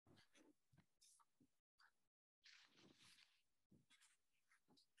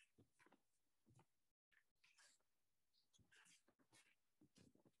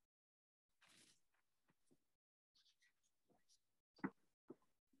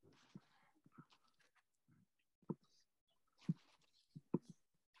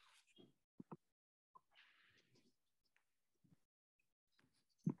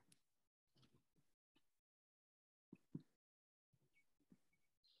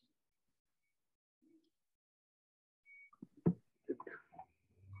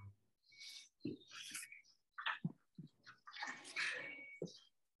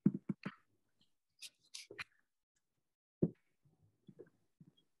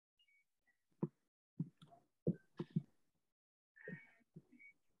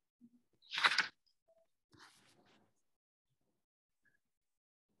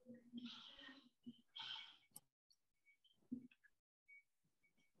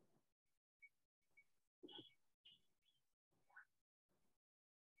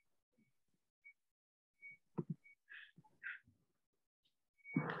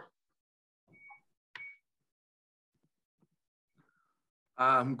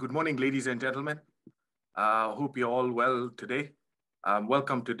Good morning, ladies and gentlemen. Hope you're all well today.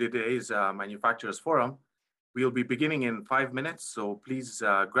 Welcome to today's Manufacturers Forum. We'll be beginning in 5 minutes, so please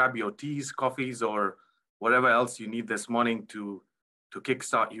grab your teas, coffees, or whatever else you need this morning to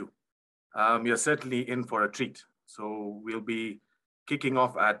kickstart you. You're certainly in for a treat. So we'll be kicking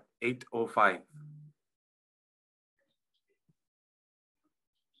off at 8:05.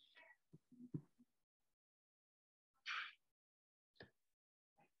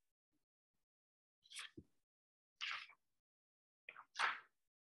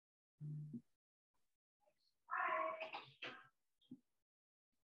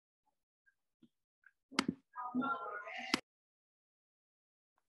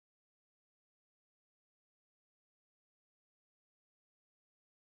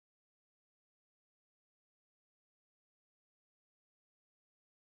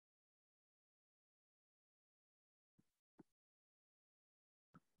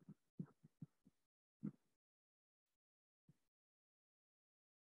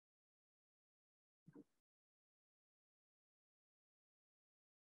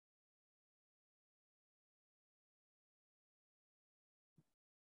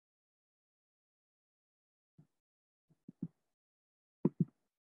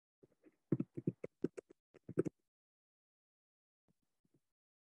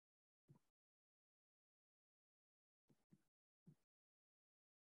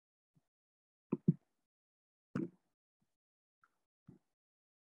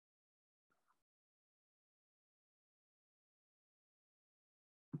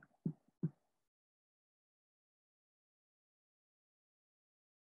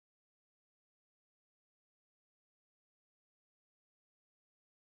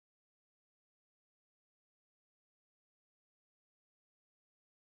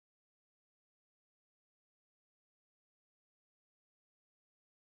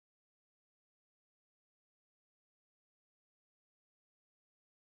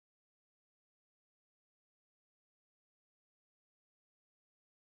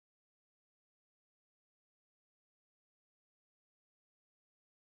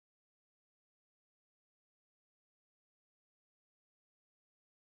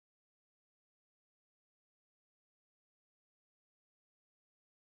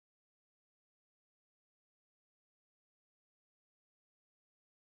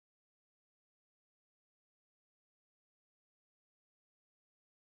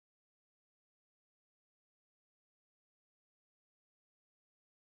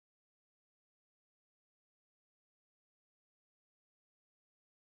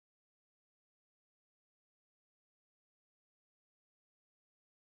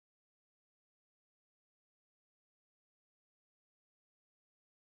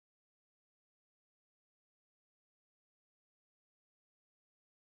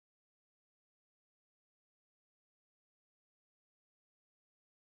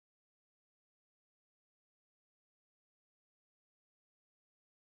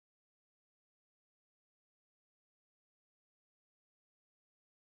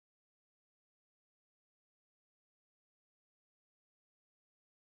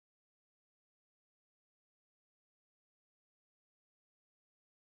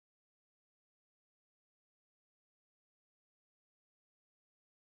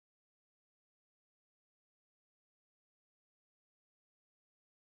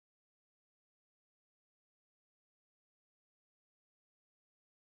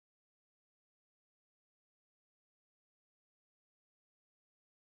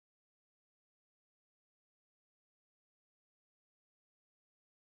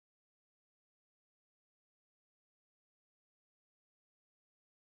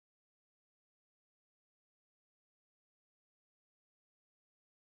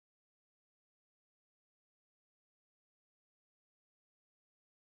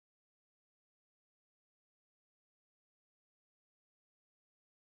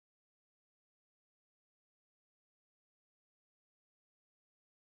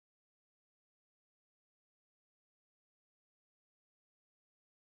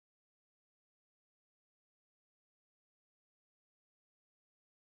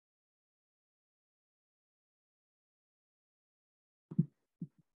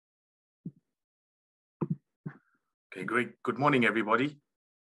 Okay, great. Good morning, everybody.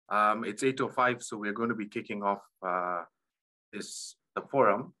 It's 8:05, so we're going to be kicking off the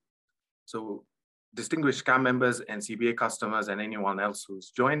forum. So distinguished CAM members and CBA customers and anyone else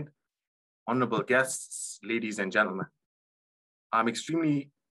who's joined, honorable guests, ladies and gentlemen. I'm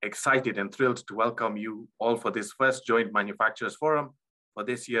extremely excited and thrilled to welcome you all for this first joint manufacturers forum for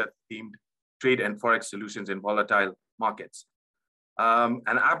this year themed Trade and Forex Solutions in Volatile Markets. An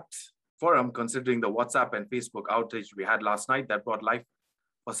apt forum considering the WhatsApp and Facebook outage we had last night that brought life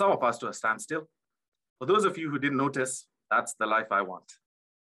for some of us to a standstill. For those of you who didn't notice, that's the life I want.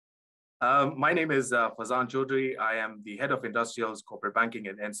 My name is Fawzan Chaudhri. I am the head of industrials corporate banking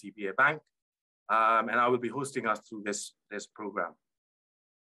at NCBA Bank, and I will be hosting us through this program.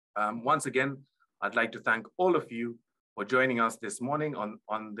 Once again, I'd like to thank all of you for joining us this morning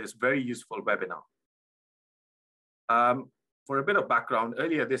on this very useful webinar. For a bit of background,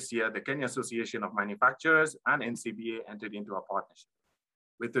 earlier this year, the Kenya Association of Manufacturers and NCBA entered into a partnership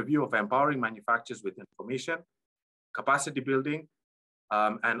with the view of empowering manufacturers with information, capacity building,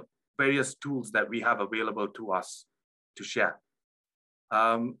 and various tools that we have available to us to share.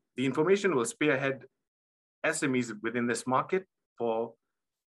 The information will spearhead SMEs within this market for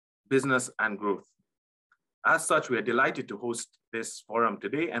business and growth. As such, we are delighted to host this forum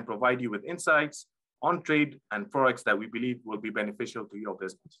today and provide you with insights on trade and forex that we believe will be beneficial to your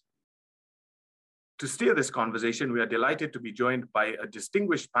business. To steer this conversation, we are delighted to be joined by a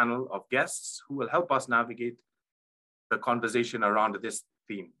distinguished panel of guests who will help us navigate the conversation around this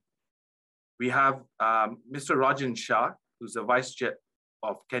theme. We have Mr. Rajan Shah, who's the Vice Chair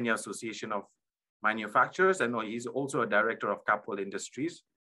of Kenya Association of Manufacturers, and he's also a Director of Capwell Industries.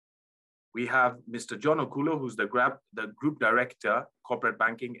 We have Mr. John Okulo, who's the Group Director, Corporate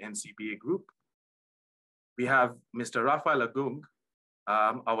Banking, NCBA Group. We have Mr. Raphael Agung,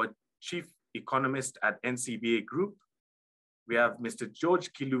 our Chief Economist at NCBA Group. We have Mr.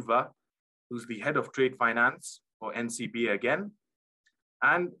 George Kiluva, who's the Head of Trade Finance for NCBA again,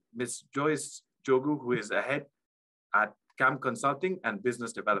 and Ms. Joyce Jogu, who is a Head at CAM Consulting and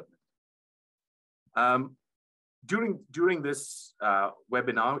Business Development. During this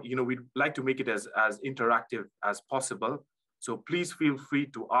webinar, we'd like to make it as interactive as possible. So please feel free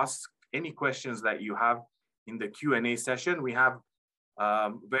to ask any questions that you have in the Q&A session. We have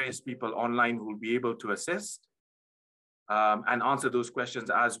various people online who will be able to assist and answer those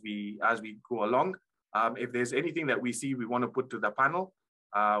questions as we go along. If there's anything that we see we want to put to the panel,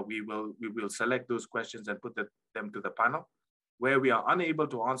 we will select those questions and put them to the panel. Where we are unable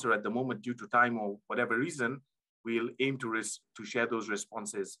to answer at the moment due to time or whatever reason, we'll aim to share those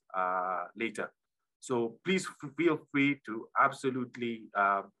responses later. So please feel free to absolutely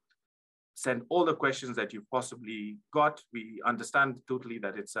send all the questions that you've possibly got. We understand totally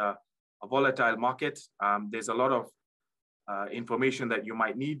that it's a volatile market. There's a lot of information that you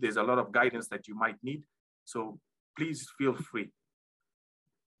might need. There's a lot of guidance that you might need. So please feel free.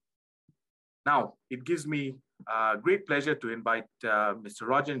 Now, it gives me great pleasure to invite Mr.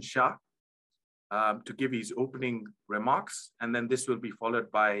 Rajan Shah to give his opening remarks, and then this will be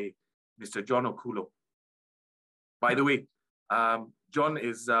followed by Mr. John Okulo. By the way, John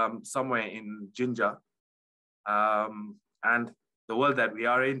is somewhere in Jinja, and the world that we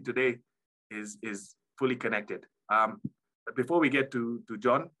are in today is fully connected. But before we get to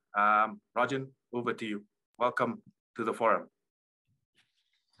John, Rajan, over to you. Welcome to the forum.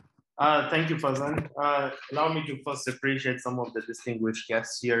 Thank you, Fawzan. Allow me to first appreciate some of the distinguished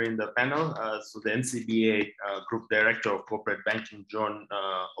guests here in the panel. So the NCBA Group Director of Corporate Banking, John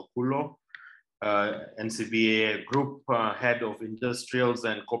Okulo, NCBA Group Head of Industrials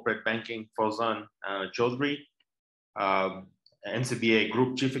and Corporate Banking, Fawzan Chaudhri, NCBA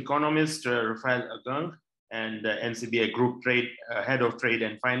Group Chief Economist, Raphael Agung, and NCBA Group Head of Trade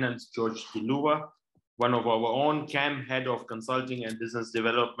and Finance, George Kiluva, one of our own CAM Head of Consulting and Business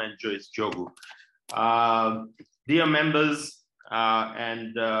Development, Joyce Jogu. Dear members,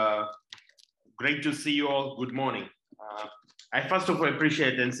 and great to see you all. Good morning. I first of all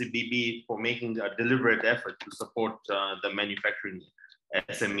appreciate NCBB for making a deliberate effort to support the manufacturing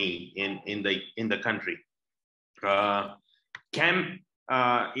SME in the country. CAM,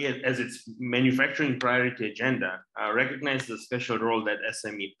 as its manufacturing priority agenda, recognizes the special role that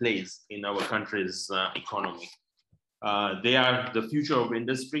SME plays in our country's economy. They are the future of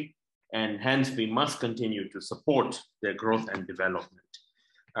industry, and hence we must continue to support their growth and development.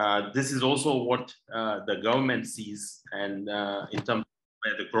 This is also what the government sees, and in terms of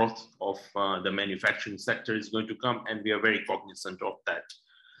where the growth of the manufacturing sector is going to come, and we are very cognizant of that.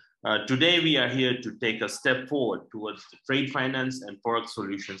 Today, we are here to take a step forward towards the trade finance and forex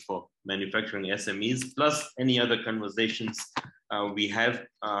solutions for manufacturing SMEs, plus any other conversations we have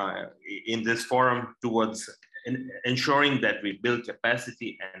in this forum towards ensuring that we build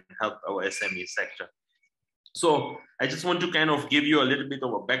capacity and help our SME sector. So I just want to kind of give you a little bit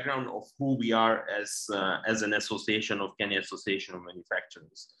of a background of who we are as an association of Kenya Association of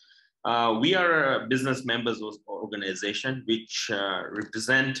Manufacturers. We are a business members organization which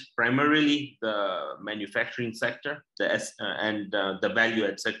represent primarily the manufacturing sector and the value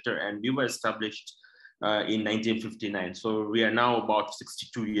add sector, and we were established in 1959. So we are now about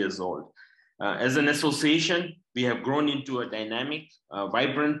 62 years old. As an association, we have grown into a dynamic,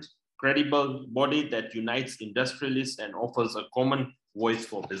 vibrant, credible body that unites industrialists and offers a common voice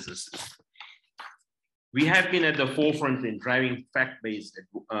for businesses. We have been at the forefront in driving fact-based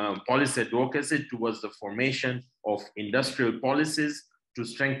policy advocacy towards the formation of industrial policies to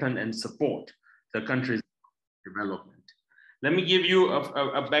strengthen and support the country's development. Let me give you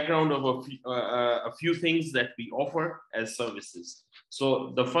a background of a few things that we offer as services.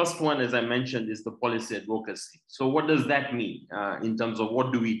 So the first one, as I mentioned, is the policy advocacy. So what does that mean in terms of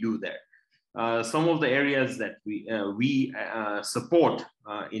what do we do there? Some of the areas that we support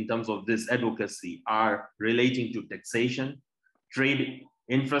in terms of this advocacy are relating to taxation, trade,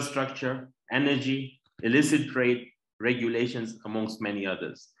 infrastructure, energy, illicit trade, regulations, amongst many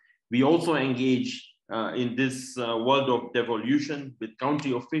others. We also engage in this world of devolution with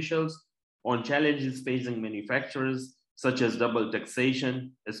county officials on challenges facing manufacturers, such as double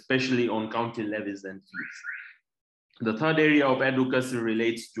taxation, especially on county levies and fees. The third area of advocacy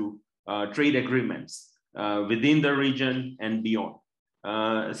relates to trade agreements within the region and beyond.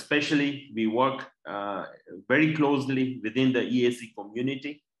 Especially, we work very closely within the EAC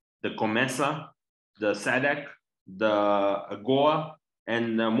community, the COMESA, the SADC, the AGOA,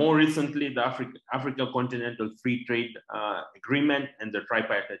 and more recently, the Africa Continental Free Trade Agreement and the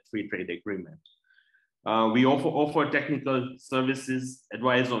Tripartite Free Trade Agreement. We offer technical services,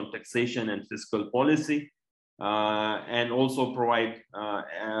 advice on taxation and fiscal policy, and also provide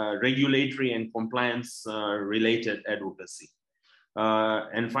regulatory and compliance related advocacy.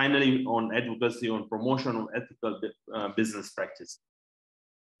 And finally, on advocacy on promotion of ethical business practice.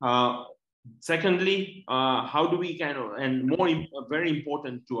 Secondly, how do we and very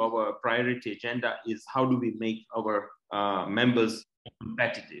important to our priority agenda is how do we make our members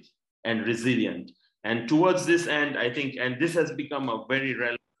competitive and resilient? And towards this end, I think, and this has become a very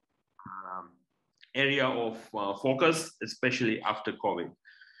relevant area of focus, especially after COVID.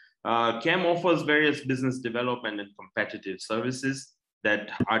 CAM offers various business development and competitive services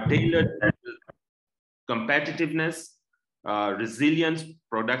that are tailored to competitiveness, resilience,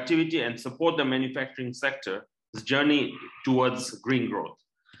 productivity, and support the manufacturing sector's journey towards green growth.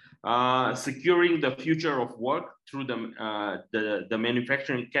 Securing the future of work through the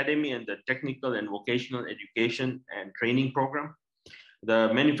Manufacturing Academy and the Technical and Vocational Education and Training Program.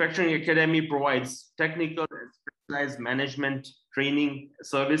 The Manufacturing Academy provides technical and specialized management training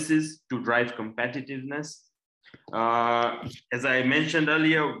services to drive competitiveness. As I mentioned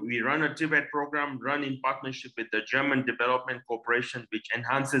earlier, we run a TVET program run in partnership with the German Development Corporation, which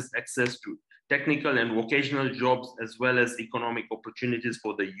enhances access to technical and vocational jobs, as well as economic opportunities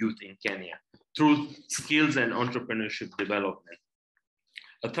for the youth in Kenya through skills and entrepreneurship development.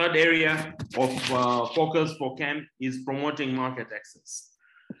 A third area of focus for CAM is promoting market access.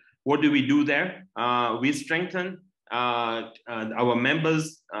 What do we do there? We strengthen our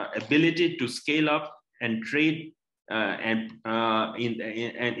members' ability to scale up and trade in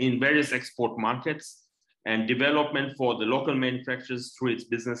various export markets, and development for the local manufacturers through its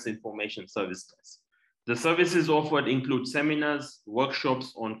business information service desk. The services offered include seminars,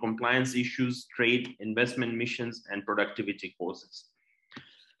 workshops on compliance issues, trade, investment missions, and productivity courses.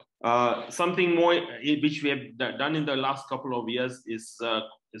 Something more which we have done in the last couple of years is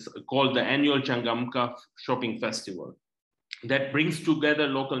called the annual Changamka Shopping Festival, that brings together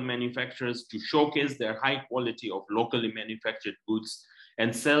local manufacturers to showcase their high quality of locally manufactured goods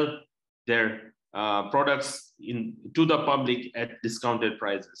and sell their products to the public at discounted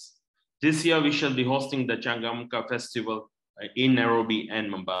prices. This year, we shall be hosting the Changamka Festival in Nairobi and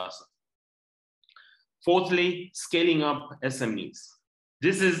Mombasa. Fourthly, scaling up SMEs.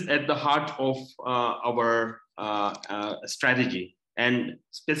 This is at the heart of our strategy. And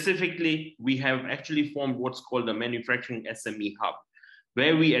specifically, we have actually formed what's called the Manufacturing SME Hub,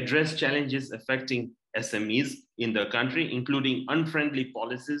 where we address challenges affecting SMEs in the country, including unfriendly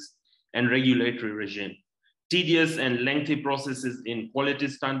policies and regulatory regime, tedious and lengthy processes in quality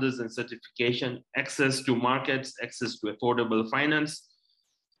standards and certification, access to markets, access to affordable finance,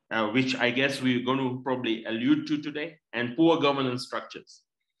 which I guess we're going to probably allude to today, and poor governance structures.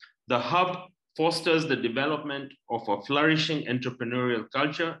 The hub fosters the development of a flourishing entrepreneurial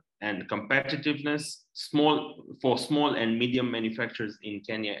culture and competitiveness for small and medium manufacturers in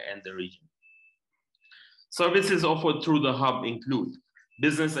Kenya and the region. Services offered through the hub include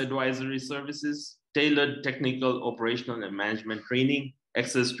business advisory services, tailored technical, operational, and management training,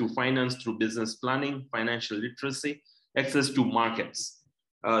 access to finance through business planning, financial literacy, access to markets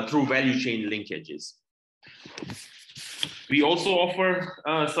through value chain linkages. We also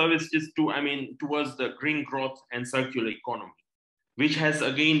offer services towards the green growth and circular economy, which has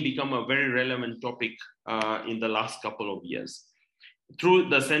again become a very relevant topic in the last couple of years. Through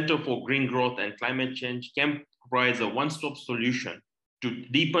the Center for Green Growth and Climate Change, CAM provides a one-stop solution to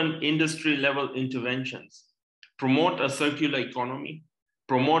deepen industry-level interventions, promote a circular economy,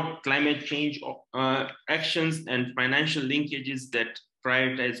 promote climate change actions, and financial linkages that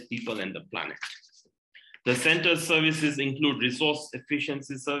prioritize people and the planet. The center's services include resource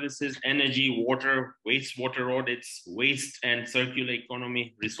efficiency services, energy, water, wastewater audits, waste and circular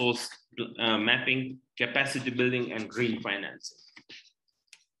economy, resource mapping, capacity building, and green financing.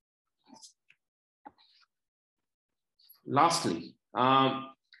 Lastly,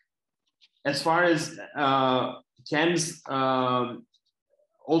 as far as CAM's CAM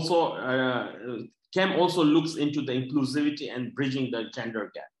also looks into the inclusivity and bridging the gender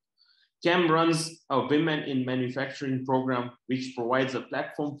gap. CAM runs a Women in Manufacturing program, which provides a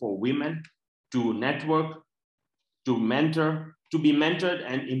platform for women to network, to be mentored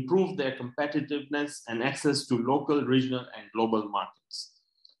and improve their competitiveness and access to local, regional, and global markets.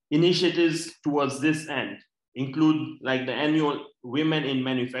 Initiatives towards this end include like the annual Women in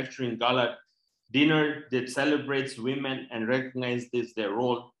Manufacturing Gala dinner that celebrates women and recognizes their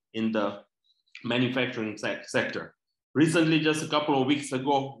role in the manufacturing sector. Recently, just a couple of weeks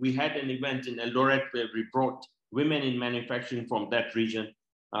ago, we had an event in Eldoret where we brought women in manufacturing from that region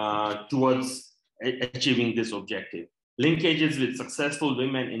towards achieving this objective. Linkages with successful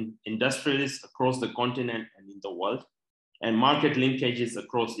women in industrialists across the continent and in the world, and market linkages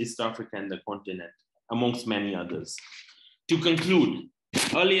across East Africa and the continent, amongst many others. To conclude,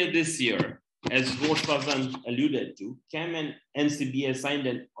 earlier this year, as Fawzan alluded to, CAM and NCBA signed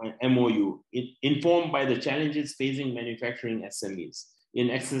an MOU informed by the challenges facing manufacturing SMEs in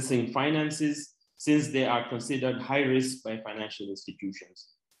accessing finances since they are considered high risk by financial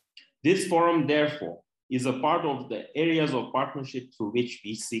institutions. This forum, therefore, is a part of the areas of partnership through which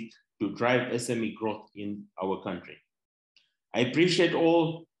we seek to drive SME growth in our country. I appreciate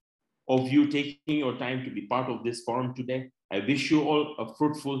all of you taking your time to be part of this forum today. I wish you all a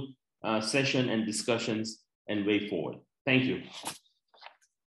fruitful session and discussions and way forward. Thank you.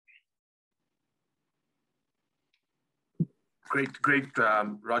 Great,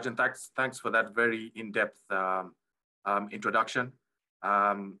 Rajan. Thanks for that very in-depth introduction.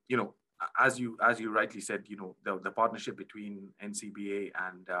 You know, as you rightly said, you know, the partnership between NCBA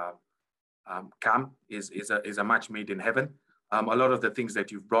and CAM is a match made in heaven. A lot of the things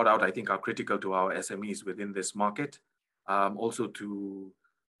that you've brought out, I think, are critical to our SMEs within this market, also to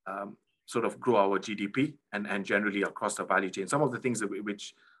sort of grow our GDP and generally across the value chain. Some of the things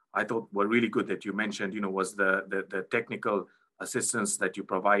which I thought were really good that you mentioned, you know, was the technical assistance that you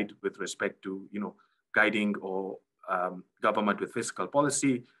provide with respect to, you know, guiding or government with fiscal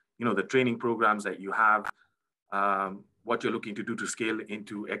policy, you know, the training programs that you have, what you're looking to do to scale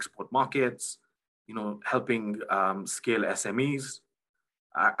into export markets, you know, helping scale SMEs,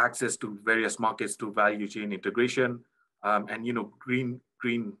 access to various markets through value chain integration, and, you know, green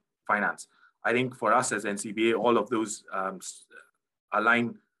finance. I think for us as NCBA, all of those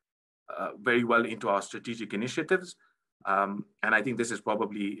align very well into our strategic initiatives. And I think this is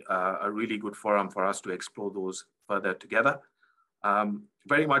probably a really good forum for us to explore those further together.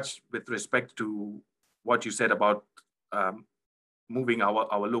 Very much with respect to what you said about moving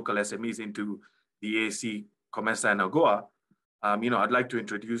our local SMEs into the AAC, COMESA, and AGOA, you know, I'd like to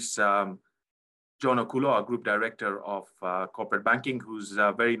introduce John Okulo, our Group Director of Corporate Banking, who's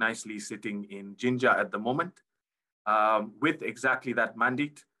very nicely sitting in Jinja at the moment, with exactly that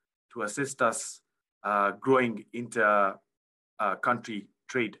mandate to assist us growing inter-country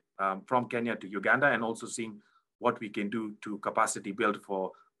trade from Kenya to Uganda, and also seeing what we can do to capacity build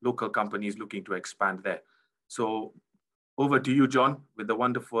for local companies looking to expand there. So over to you, John, with the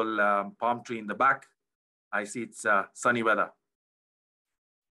wonderful palm tree in the back. I see it's sunny weather.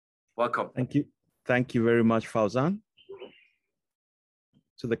 Welcome. Thank you. Thank you very much, Fawzan.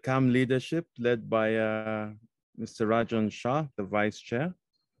 To the CAM leadership led by Mr. Rajan Shah, the Vice Chair,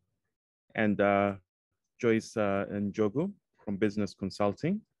 and Joyce Njogu from Business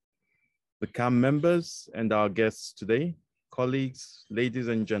Consulting, the CAM members and our guests today, colleagues, ladies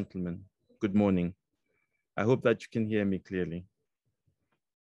and gentlemen, good morning. I hope that you can hear me clearly.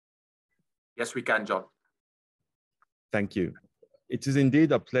 Yes, we can, John. Thank you. It is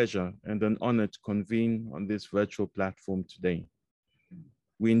indeed a pleasure and an honor to convene on this virtual platform today.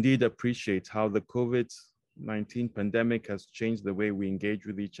 We indeed appreciate how the COVID COVID-19 pandemic has changed the way we engage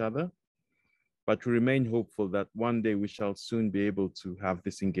with each other, but we remain hopeful that one day we shall soon be able to have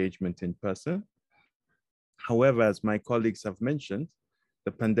this engagement in person. However, as my colleagues have mentioned,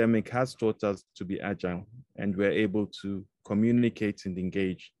 the pandemic has taught us to be agile, and we're able to communicate and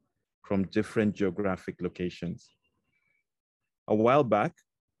engage from different geographic locations. A while back,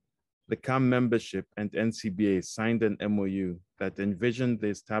 the CAM membership and NCBA signed an MOU that envisioned the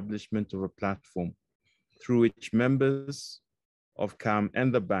establishment of a platform through which members of CAM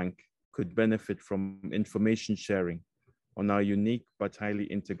and the bank could benefit from information sharing on our unique but highly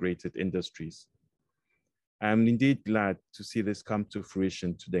integrated industries. I am indeed glad to see this come to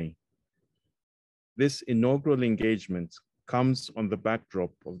fruition today. This inaugural engagement comes on the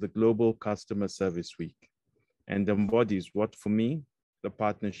backdrop of the Global Customer Service Week and embodies what, for me, the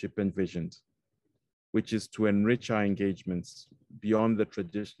partnership envisioned, which is to enrich our engagements beyond the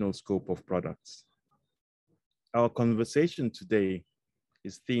traditional scope of products. Our conversation today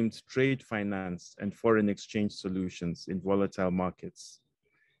is themed Trade Finance and Foreign Exchange Solutions in Volatile Markets.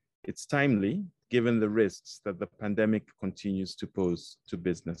 It's timely, given the risks that the pandemic continues to pose to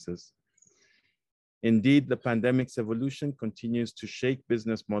businesses. Indeed, the pandemic's evolution continues to shake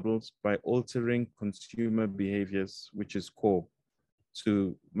business models by altering consumer behaviors, which is core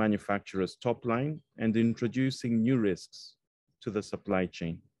to manufacturers' top line, and introducing new risks to the supply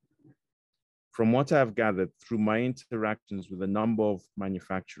chain. From what I have gathered through my interactions with a number of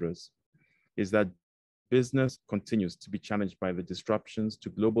manufacturers, is that business continues to be challenged by the disruptions to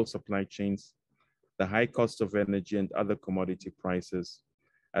global supply chains, the high cost of energy and other commodity prices,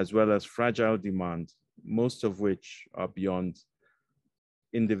 as well as fragile demand, most of which are beyond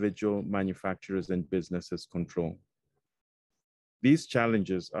individual manufacturers and businesses' control. These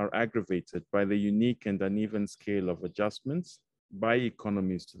challenges are aggravated by the unique and uneven scale of adjustments by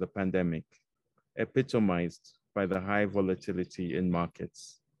economies to the pandemic, epitomized by the high volatility in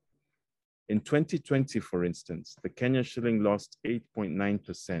markets. In 2020, for instance, the Kenya shilling lost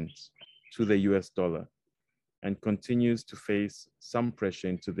 8.9% to the US dollar and continues to face some pressure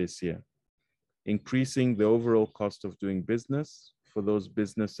into this year, increasing the overall cost of doing business for those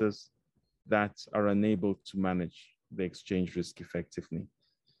businesses that are unable to manage the exchange risk effectively.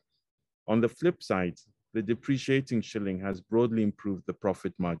 On the flip side, the depreciating shilling has broadly improved the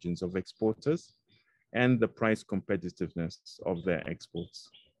profit margins of exporters and the price competitiveness of their exports.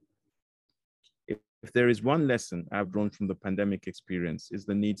 If there is one lesson I've drawn from the pandemic experience, is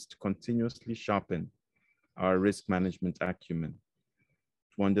the need to continuously sharpen our risk management acumen,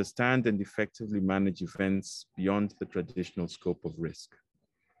 to understand and effectively manage events beyond the traditional scope of risk.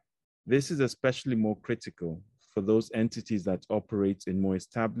 This is especially more critical for those entities that operate in more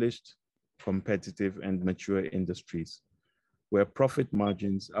established, competitive, and mature industries, where profit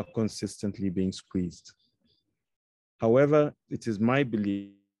margins are consistently being squeezed. However, it is my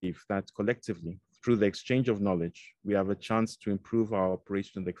belief that collectively, through the exchange of knowledge, we have a chance to improve our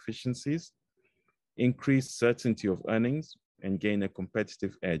operational efficiencies, increase certainty of earnings, and gain a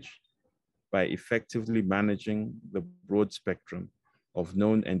competitive edge by effectively managing the broad spectrum of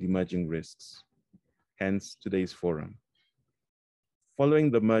known and emerging risks, hence today's forum.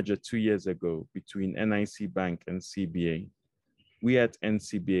 Following the merger 2 years ago between NIC Bank and CBA, we at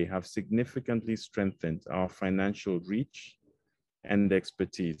NCBA have significantly strengthened our financial reach and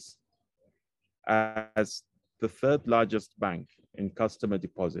expertise. As the third largest bank in customer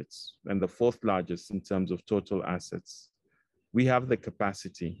deposits and the fourth largest in terms of total assets, we have the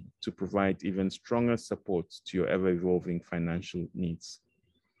capacity to provide even stronger support to your ever-evolving financial needs.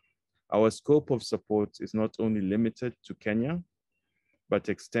 Our scope of support is not only limited to Kenya, but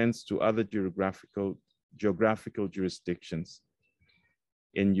extends to other geographical jurisdictions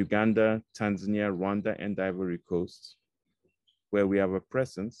in Uganda, Tanzania, Rwanda, and Ivory Coast, where we have a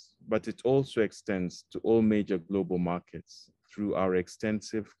presence, but it also extends to all major global markets through our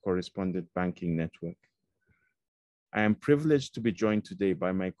extensive correspondent banking network. I am privileged to be joined today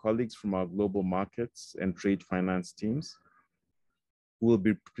by my colleagues from our global markets and trade finance teams, who will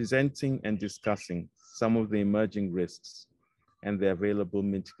be presenting and discussing some of the emerging risks and the available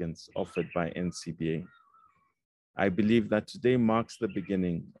mitigants offered by NCBA. I believe that today marks the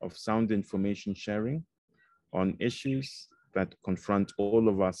beginning of sound information sharing on issues that confront all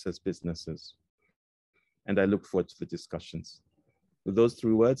of us as businesses. And I look forward to the discussions. With those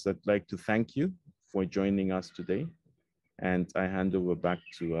 3 words, I'd like to thank you for joining us today. And I hand over back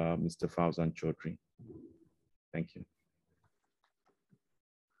to Mr. Fawzan Chaudhri. Thank you.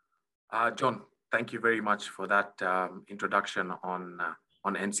 John, thank you very much for that introduction on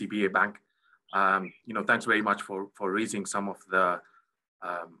NCBA Bank. Thanks very much for raising some of the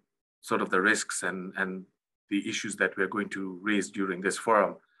sort of the risks and the issues that we're going to raise during this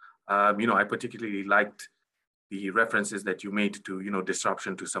forum. I particularly liked the references that you made to,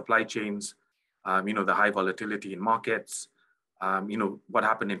 disruption to supply chains, the high volatility in markets, what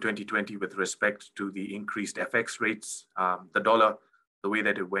happened in 2020 with respect to the increased FX rates, the dollar, the way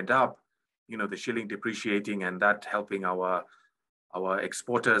that it went up, the shilling depreciating and that helping our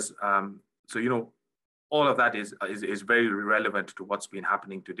exporters. All of that is very relevant to what's been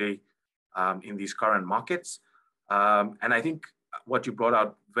happening today in these current markets. And I think what you brought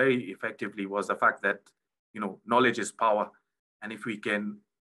out very effectively was the fact that, knowledge is power. And if we can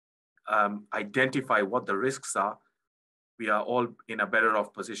identify what the risks are, we are all in a better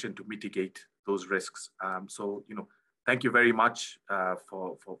off position to mitigate those risks. Thank you very much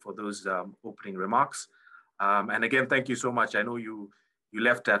for those opening remarks. And again, thank you so much. I know you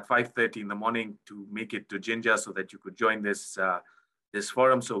left at 5:30 in the morning to make it to Jinja so that you could join this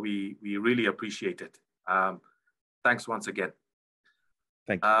forum. So we really appreciate it. Thanks once again.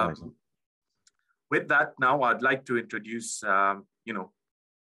 Thank you. With that, now I'd like to introduce, I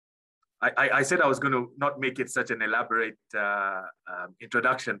said I was going to not make it such an elaborate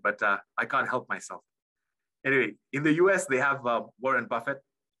introduction, but I can't help myself. Anyway, in the US, they have Warren Buffett,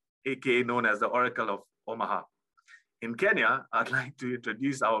 aka known as the Oracle of Omaha. In Kenya, I'd like to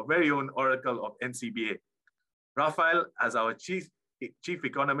introduce our very own Oracle of NCBA. Raphael, as our chief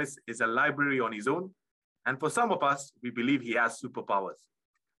economist, is a library on his own. And for some of us, we believe he has superpowers,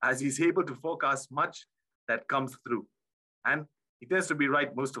 as he's able to forecast much that comes through. And he tends to be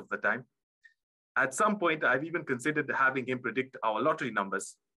right most of the time. At some point, I've even considered having him predict our lottery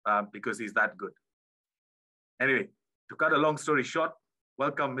numbers because he's that good. Anyway, to cut a long story short,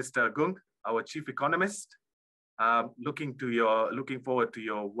 welcome, Mr. Gung, our chief economist. Looking forward to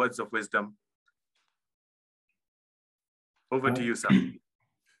your words of wisdom. Over to you, sir.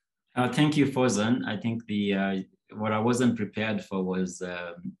 Thank you, Fawzan. I think what I wasn't prepared for was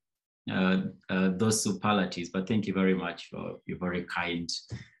those superlatives, but thank you very much for your very kind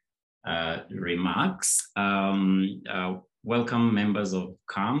remarks. Welcome, members of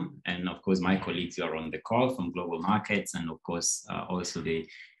CAM, and of course, my colleagues who are on the call from Global Markets, and of course, also the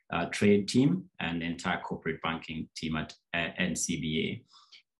trade team and the entire corporate banking team at NCBA.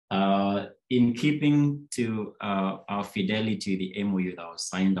 In keeping to our fidelity to the MOU that was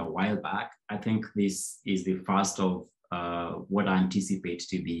signed a while back, I think this is the first of what I anticipate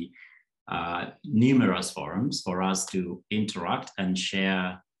to be numerous forums for us to interact and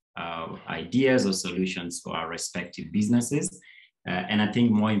share ideas or solutions for our respective businesses. And I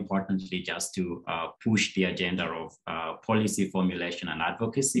think more importantly, just to push the agenda of policy formulation and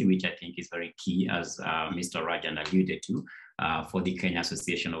advocacy, which I think is very key, as Mr. Rajan alluded to, for the Kenya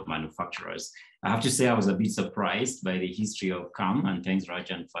Association of Manufacturers. I have to say I was a bit surprised by the history of CAM, and thanks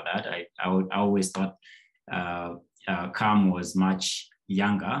Rajan for that. I always thought CAM was much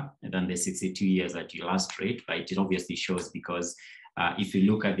younger than the 62 years that you illustrate, but it obviously shows because if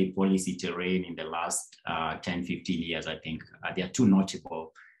you look at the policy terrain in the last 10, 15 years, I think there are two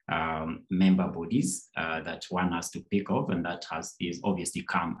notable member bodies that one has to pick up, and that is obviously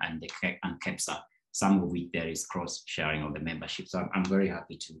CAM and KEPSA, some of which there is cross-sharing of the membership. So I'm very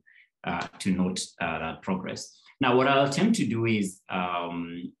happy to note that progress. Now, what I'll attempt to do is,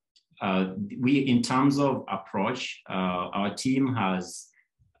 in terms of approach, our team has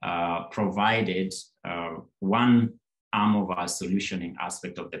provided one arm of our solutioning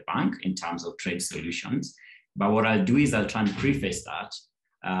aspect of the bank in terms of trade solutions. But what I'll do is I'll try and preface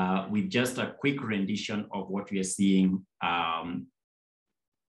that with just a quick rendition of what we are seeing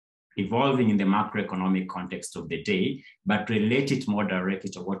evolving in the macroeconomic context of the day, but relate it more directly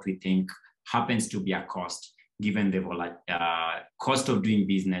to what we think happens to be a cost, given the cost of doing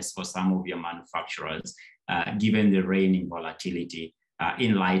business for some of your manufacturers, given the reigning volatility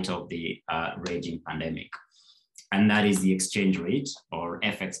in light of the raging pandemic. And that is the exchange rate, or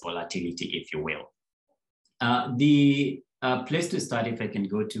FX volatility, if you will. The place to start, if I can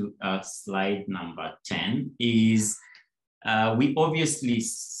go to slide number 10, is we obviously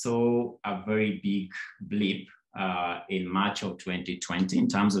saw a very big blip in March of 2020 in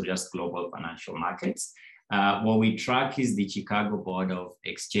terms of just global financial markets. What we track is the Chicago Board of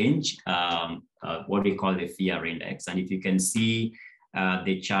Exchange, what we call the fear index. And if you can see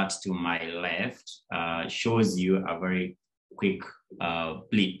the chart to my left, shows you a very quick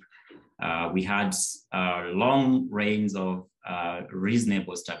blip. We had long reigns of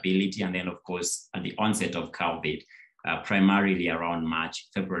reasonable stability. And then, of course, at the onset of COVID, primarily around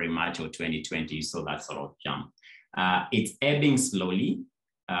February, March of 2020, you saw that sort of jump. It's ebbing slowly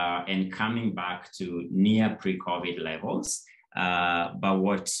and coming back to near pre-COVID levels. But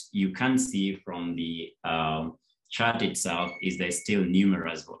what you can see from the chart itself is there's still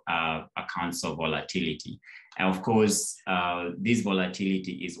numerous accounts of volatility. And of course, this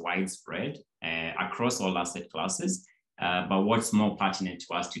volatility is widespread across all asset classes. But what's more pertinent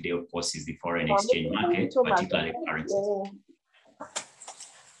to us today, of course, is the foreign exchange market, particularly currencies.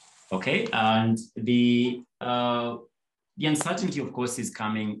 Okay, and the uncertainty, of course, is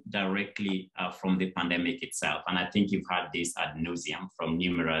coming directly from the pandemic itself. And I think you've had this ad nauseum from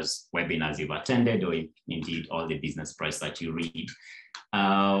numerous webinars you've attended, or indeed all the business press that you read.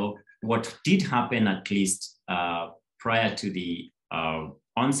 What did happen, at least prior to the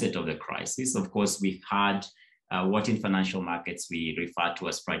onset of the crisis, of course, we've had what in financial markets we refer to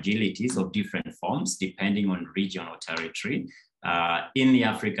as fragilities of different forms, depending on region or territory. In the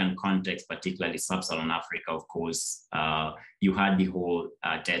African context, particularly sub-Saharan Africa, of course, you had the whole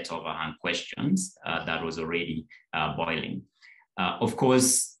debt overhang questions that was already boiling. Of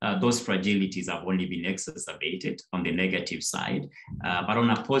course, those fragilities have only been exacerbated on the negative side, but on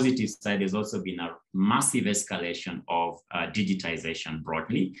a positive side, there's also been a massive escalation of digitization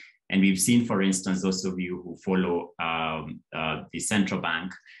broadly. And we've seen, for instance, those of you who follow the central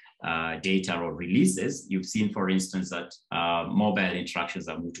bank data or releases, you've seen, for instance, that mobile interactions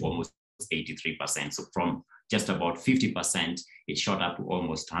have moved to almost 83%. So from just about 50%, it shot up to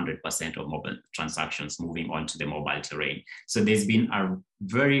almost 100% of mobile transactions moving onto the mobile terrain. So there's been a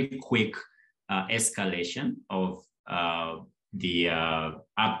very quick escalation of the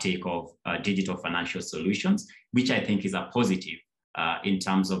uptake of digital financial solutions, which I think is a positive in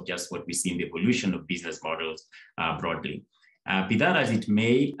terms of just what we see in the evolution of business models broadly. Be that as it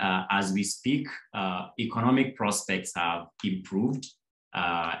may, as we speak, economic prospects have improved,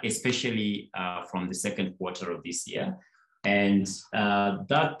 especially from the second quarter of this year. And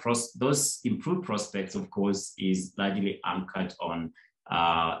those improved prospects, of course, is largely anchored on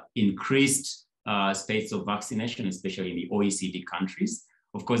increased states of vaccination, especially in the OECD countries.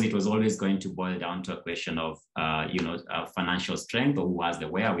 Of course, it was always going to boil down to a question of financial strength, or who has the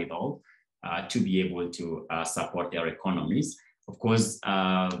wherewithal to be able to support their economies. Of course,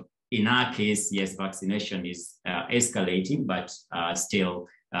 in our case, yes, vaccination is escalating, but still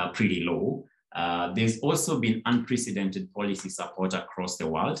pretty low. There's also been unprecedented policy support across the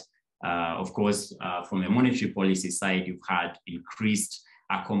world. Of course, from a monetary policy side, you've had increased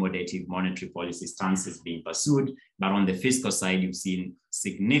accommodative monetary policy stances being pursued, but on the fiscal side, you've seen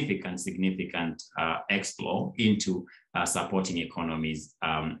significant explore into supporting economies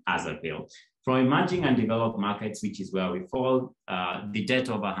as a bill. From emerging and developed markets, which is where we fall, the debt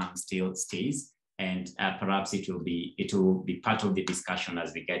overhang still stays, and perhaps it will be part of the discussion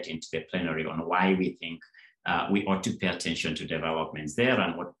as we get into the plenary on why we think we ought to pay attention to developments there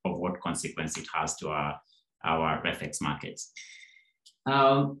and what consequence it has to our FX markets.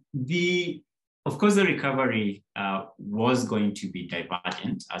 Of course, the recovery was going to be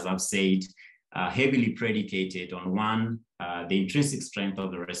divergent, as I've said, heavily predicated on one, the intrinsic strength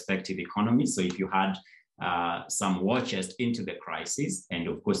of the respective economies. So if you had some war chest into the crisis, and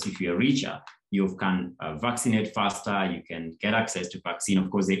of course, if you're richer, you can vaccinate faster, you can get access to vaccine.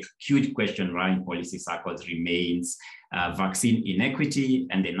 Of course, the huge question around policy circles remains vaccine inequity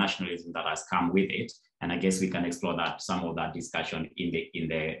and the nationalism that has come with it. And I guess we can explore some of that discussion in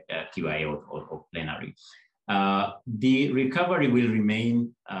the QA or plenary. The recovery will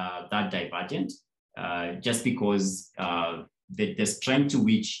remain that divergent, just because the strength to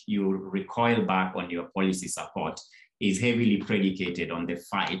which you recoil back on your policy support is heavily predicated on the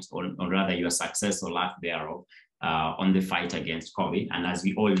fight, or rather your success or lack thereof, on the fight against COVID. And as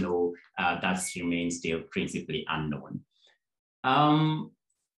we all know, that remains still principally unknown.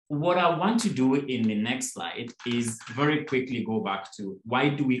 What I want to do in the next slide is very quickly go back to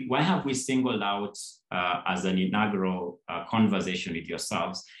why have we singled out as an inaugural conversation with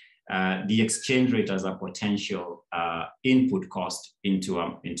yourselves the exchange rate as a potential input cost into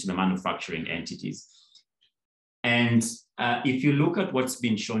the manufacturing entities. And if you look at what's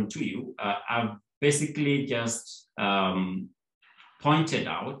been shown to you, I've basically just pointed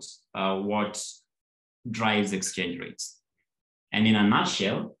out what drives exchange rates. And in a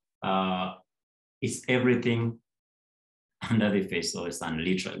nutshell, it's everything under the face of the sun,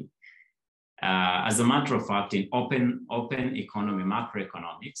 literally. As a matter of fact, in open economy,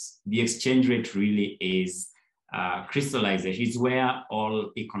 macroeconomics, the exchange rate really is crystallization. It's where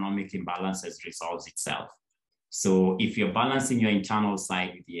all economic imbalances resolves itself. So if you're balancing your internal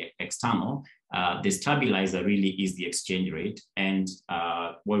side with the external, the stabilizer really is the exchange rate. And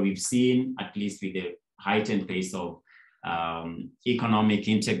what we've seen, at least with the heightened pace of economic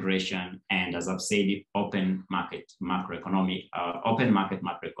integration, and as I've said, open market macroeconomics,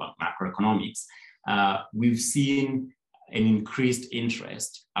 we've seen an increased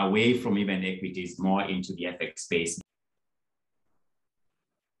interest away from even equities, more into the FX space.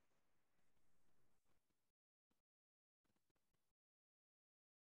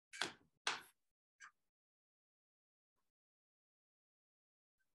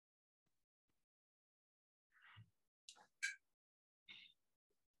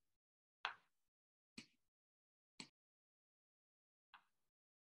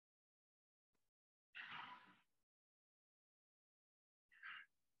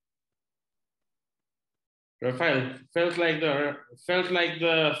 Rafael, felt like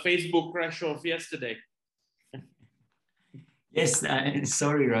the Facebook crash of yesterday. Yes,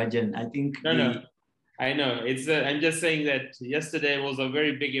 sorry, Rajan. I think no, I know. It's I'm just saying that yesterday was a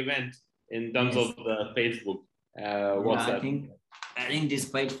very big event in terms of the Facebook. WhatsApp. I think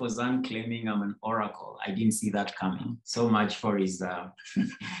despite Fawzan claiming I'm an oracle, I didn't see that coming. So much for his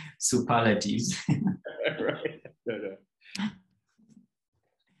superlatives. Right. No.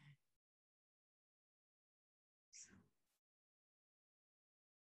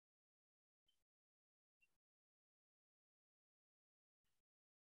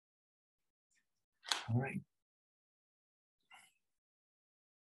 All right.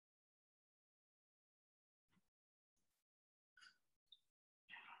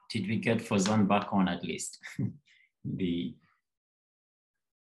 Did we get Fawzan back on at least?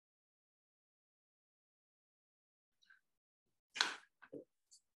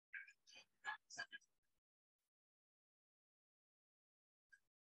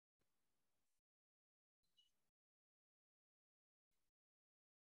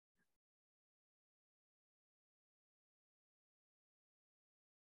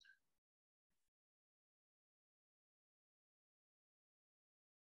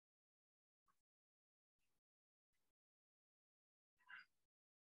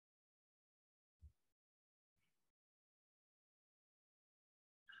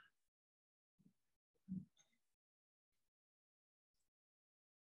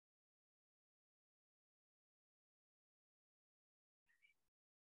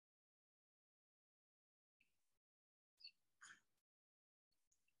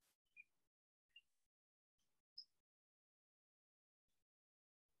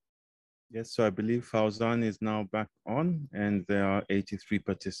 Yes, so I believe Fawzan is now back on, and there are 83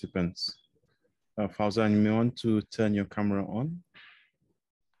 participants. Fawzan, you may want to turn your camera on.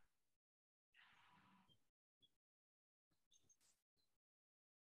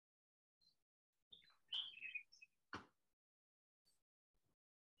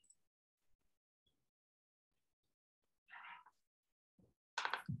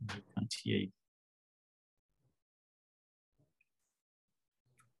 I can't hear you.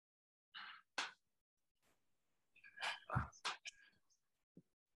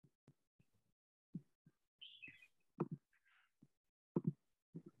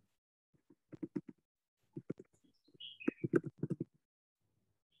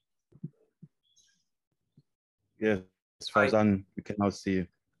 Yes, Fawzan, we can now see you.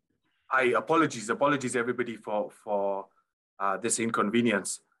 Apologies everybody for this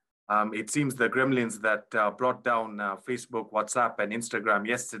inconvenience. It seems the gremlins that brought down Facebook, WhatsApp, and Instagram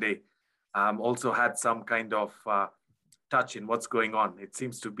yesterday also had some kind of touch in what's going on. It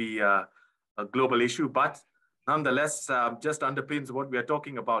seems to be a global issue, but nonetheless, just underpins what we are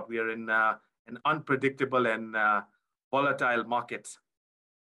talking about. We are in an unpredictable and volatile market.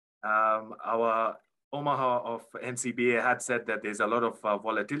 Our Omaha of NCBA had said that there's a lot of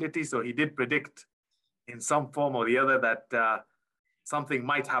volatility, so he did predict in some form or the other that something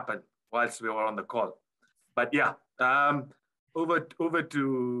might happen whilst we were on the call. But yeah, over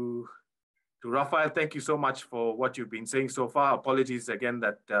to Rafael. Thank you so much for what you've been saying so far. Apologies again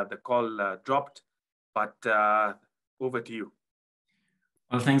that the call dropped, but over to you.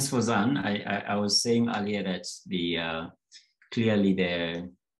 Well, thanks, Fawzan. I was saying earlier that clearly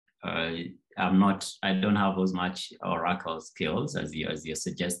I don't have as much oracle skills as you're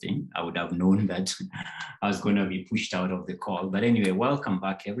suggesting. I would have known that I was going to be pushed out of the call. But anyway, welcome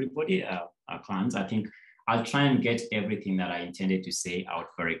back, everybody, our clients. I think I'll try and get everything that I intended to say out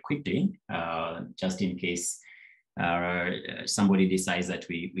very quickly, just in case somebody decides that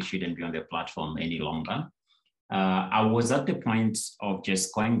we shouldn't be on the platform any longer. I was at the point of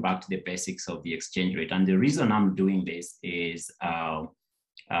just going back to the basics of the exchange rate. And the reason I'm doing this is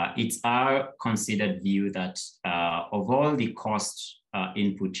it's our considered view that of all the cost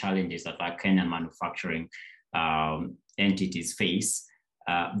input challenges that our Kenyan manufacturing entities face,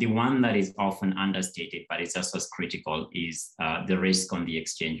 The one that is often understated, but it's just as critical, is the risk on the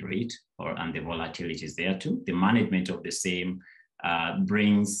exchange rate, and the volatility is there too. The management of the same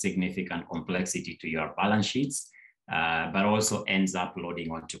brings significant complexity to your balance sheets, but also ends up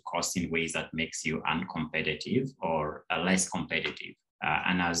loading onto costs in ways that makes you uncompetitive or less competitive.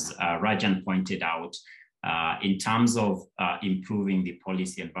 And as Rajan pointed out, in terms of improving the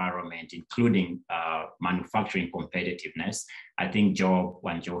policy environment, including manufacturing competitiveness, I think Job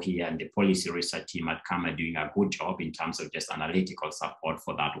Wanjohi and the policy research team at CAM are doing a good job in terms of just analytical support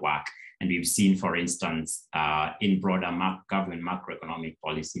for that work. And we've seen, for instance, in broader government macroeconomic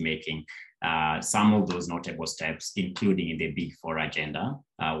policy making, some of those notable steps, including in the Big Four agenda,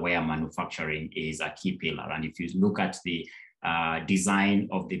 where manufacturing is a key pillar. And if you look at the design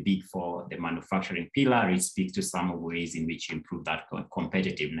of the Big Four, the manufacturing pillar, it speaks to some of the ways in which you improve that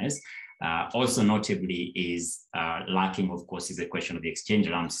competitiveness. Also notably is lacking, of course, is the question of the exchange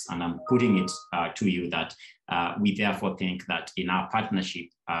ramps. And I'm putting it to you that we therefore think that in our partnership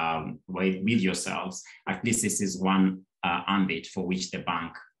with yourselves, at least this is one ambit for which the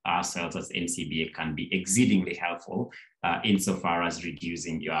bank ourselves as NCBA can be exceedingly helpful insofar as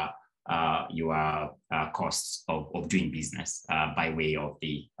reducing your costs of doing business by way of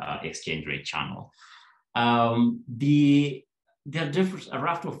the exchange rate channel. There are a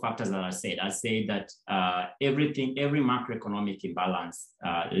raft of factors that I said. I say that every macroeconomic imbalance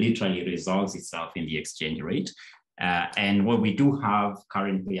literally resolves itself in the exchange rate. And what we do have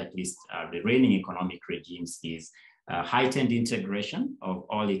currently, at least the reigning economic regimes, is heightened integration of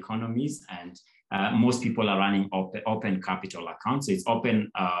all economies, and most people are running open capital accounts. So it's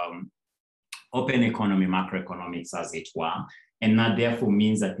open economy macroeconomics, as it were. And that therefore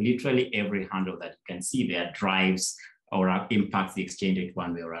means that literally every handle that you can see there drives or impacts the exchange rate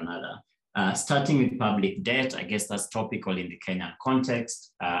one way or another. Starting with public debt, I guess that's topical in the Kenyan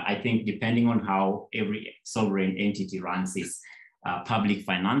context. I think depending on how every sovereign entity runs its public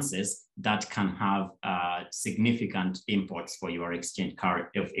finances, that can have significant imports for your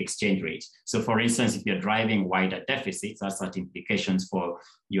exchange rate. So for instance, if you're driving wider deficits, that's got implications for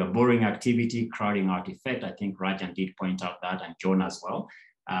your borrowing activity, crowding out effect. I think Rajan did point out that, and John as well.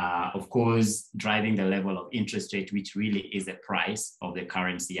 Of course, driving the level of interest rate, which really is the price of the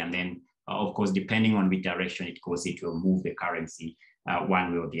currency. And then, of course, depending on which direction it goes, it will move the currency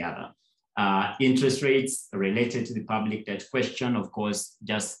one way or the other. Interest rates related to the public debt question, of course,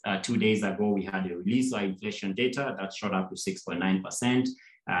 just 2 days ago, we had a release of inflation data that shot up to 6.9%.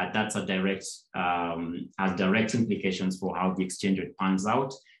 That's a direct, has direct implications for how the exchange rate pans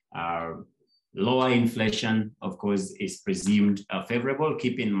out. Lower inflation, of course, is presumed favorable.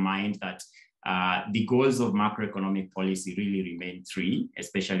 Keep in mind that the goals of macroeconomic policy really remain three,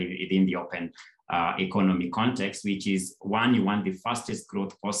 especially within the open economy context, which is one, you want the fastest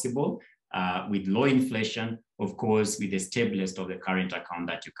growth possible with low inflation, of course, with the stablest of the current account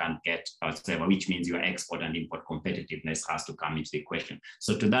that you can get, which means your export and import competitiveness has to come into the equation.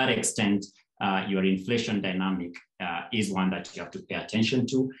 So to that extent, your inflation dynamic is one that you have to pay attention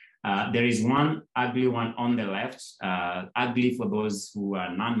to. There is one ugly one on the left, ugly for those who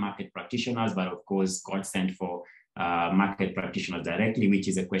are non-market practitioners, but of course, God sent for market practitioners directly, which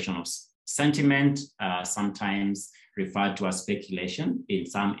is a question of sentiment, sometimes referred to as speculation in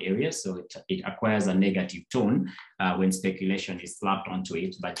some areas. So it acquires a negative tone when speculation is slapped onto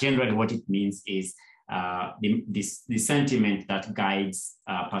it. But generally what it means is the sentiment that guides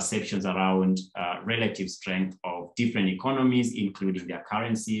perceptions around relative strength of different economies, including their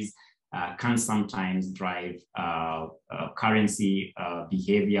currencies, can sometimes drive currency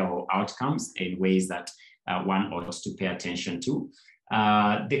behavior or outcomes in ways that one ought to pay attention to.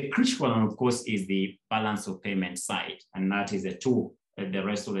 The critical one, of course, is the balance of payment side, and that is the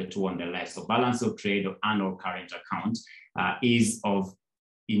rest of the two on the left. So balance of trade and/or current account is of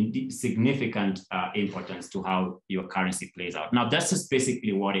significant importance to how your currency plays out. Now, that's just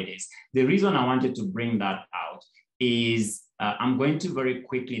basically what it is. The reason I wanted to bring that out is I'm going to very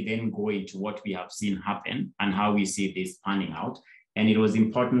quickly then go into what we have seen happen and how we see this panning out. And it was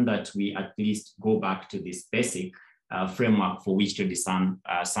important that we at least go back to this basic framework for which to discern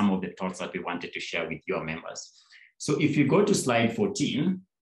some of the thoughts that we wanted to share with your members. So if you go to slide 14,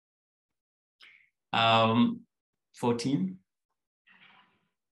 14.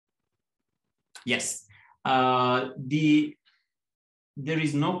 Yes, there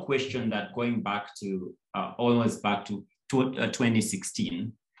is no question that going back to almost back to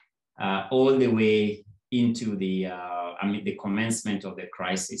 2016, all the way into the the commencement of the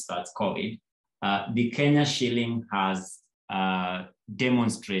crisis, that's COVID, the Kenya shilling has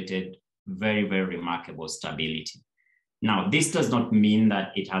demonstrated very, very remarkable stability. Now, this does not mean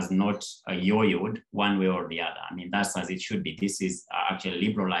that it has not yo-yoed one way or the other. I mean, that's as it should be. This is actually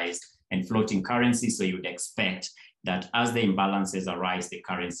liberalized and floating currency, so you'd expect that as the imbalances arise, the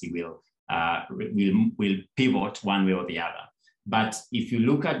currency will pivot one way or the other. But if you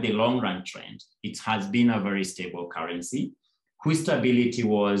look at the long run trend, it has been a very stable currency, whose stability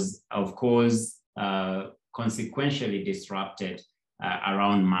was, of course, consequentially disrupted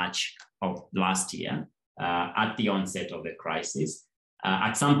around March of last year at the onset of the crisis.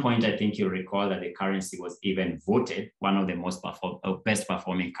 At some point, I think you'll recall that the currency was even voted one of the best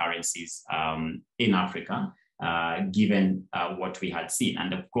performing currencies in Africa, given what we had seen.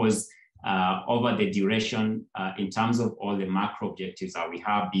 And of course, over the duration, in terms of all the macro objectives that we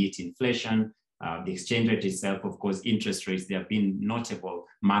have, be it inflation, the exchange rate itself, of course, interest rates, there have been notable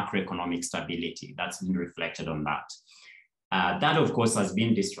macroeconomic stability that's been reflected on that. That, of course, has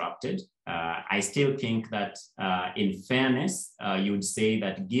been disrupted. I still think that in fairness, you would say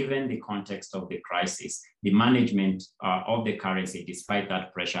that given the context of the crisis, the management of the currency, despite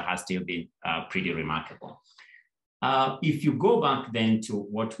that pressure, has still been pretty remarkable. If you go back then to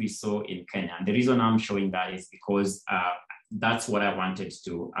what we saw in Kenya, and the reason I'm showing that is because that's what I wanted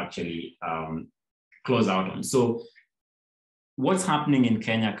to actually close out on. So what's happening in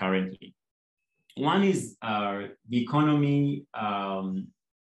Kenya currently? One is the economy,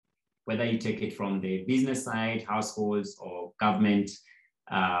 whether you take it from the business side, households, or government,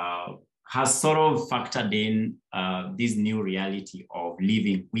 has sort of factored in this new reality of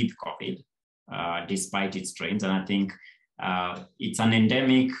living with COVID, despite its strains. And I think it's an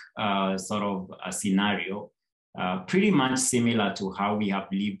endemic sort of a scenario, pretty much similar to how we have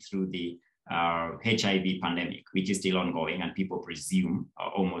lived through the HIV pandemic, which is still ongoing, and people presume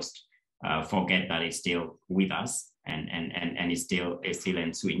almost forget that it's still with us and it's still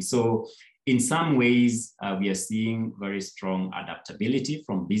ensuing. So in some ways, we are seeing very strong adaptability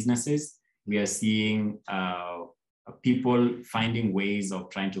from businesses. We are seeing people finding ways of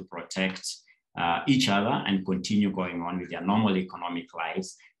trying to protect each other and continue going on with their normal economic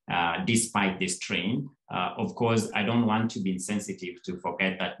lives, despite this strain. Of course, I don't want to be insensitive to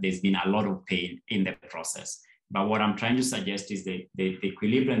forget that there's been a lot of pain in the process. But what I'm trying to suggest is the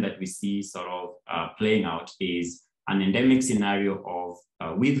equilibrium that we see sort of playing out is an endemic scenario of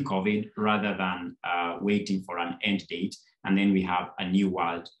with COVID rather than waiting for an end date. And then we have a new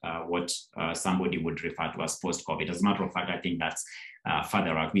world, what somebody would refer to as post-COVID. As a matter of fact, I think that's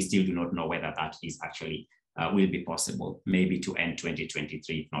further out. We still do not know whether that is actually will be possible, maybe to end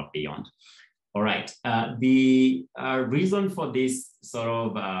 2023, if not beyond. All right, the reason for this sort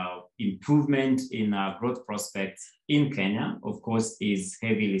of improvement in growth prospects in Kenya, of course, is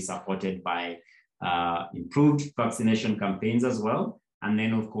heavily supported by improved vaccination campaigns as well. And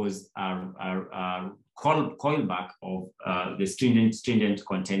then, of course, our coil back of the stringent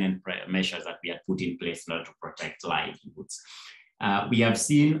containment measures that we had put in place in order to protect livelihoods. We have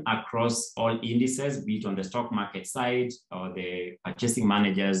seen across all indices, be it on the stock market side or the purchasing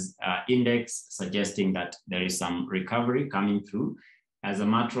managers index, suggesting that there is some recovery coming through. As a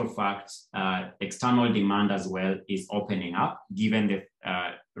matter of fact, external demand as well is opening up, given the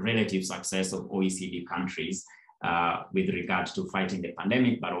relative success of OECD countries with regard to fighting the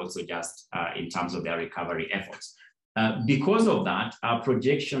pandemic, but also just in terms of their recovery efforts. Because of that, our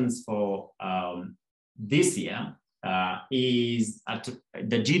projections for this year is at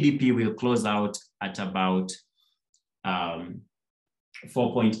the GDP will close out at about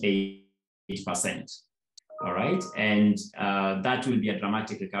 4.8%. All right, and that will be a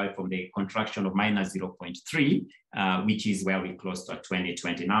dramatic recovery from the contraction of minus 0.3, which is where we closed to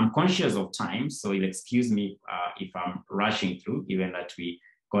 2020. Now I'm conscious of time, so you'll excuse me if I'm rushing through, given that we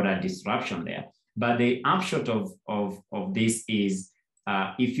got a disruption there. But the upshot of this is,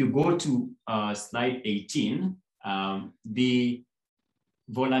 if you go to slide 18, the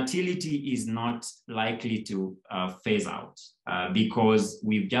volatility is not likely to phase out because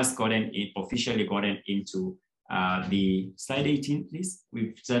we've just officially gotten into the slide 18, please.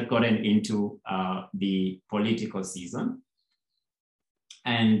 We've just gotten into the political season.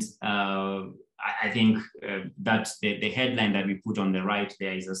 And I think that the headline that we put on the right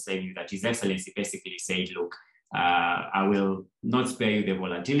there is a saying that His Excellency basically said, look, I will not spare you the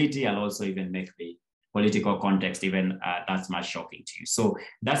volatility. I'll also even make the political context even that's much shocking to you. So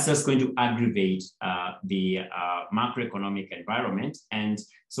that's just going to aggravate the macroeconomic environment. And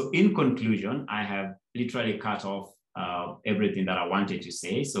so in conclusion, I have literally cut off everything that I wanted to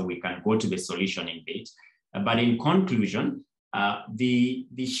say, so we can go to the solutioning bit. But in conclusion, the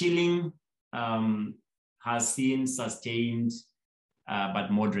shilling has seen sustained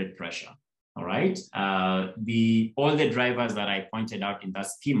but moderate pressure. All right. All the drivers that I pointed out in that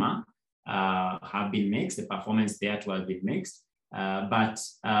schema have been mixed. The performance there too has been mixed. But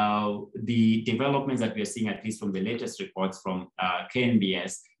the developments that we are seeing, at least from the latest reports from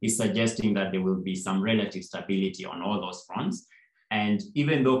KNBS, is suggesting that there will be some relative stability on all those fronts. And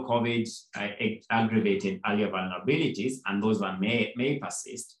even though COVID aggravated earlier vulnerabilities, and those one may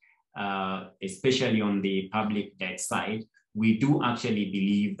persist, especially on the public debt side, we do actually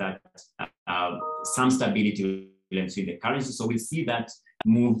believe that some stability will ensue in the currency. So we'll see that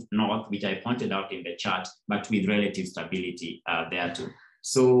move north, which I pointed out in the chart, but with relative stability there too.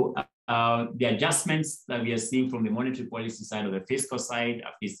 So the adjustments that we are seeing from the monetary policy side or the fiscal side,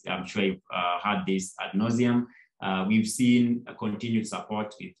 I'm sure you've heard this ad nauseum. We've seen a continued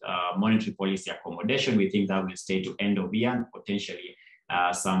support with monetary policy accommodation. We think that will stay to end of year and potentially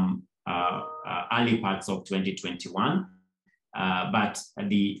some early parts of 2021. But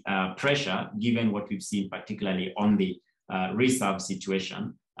the pressure, given what we've seen, particularly on the reserve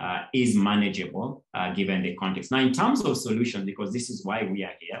situation, is manageable given the context. Now, in terms of solutions, because this is why we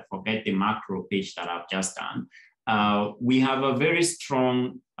are here, forget the macro pitch that I've just done, we have a very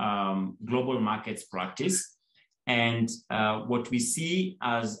strong global markets practice. And what we see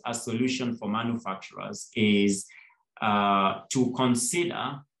as a solution for manufacturers is to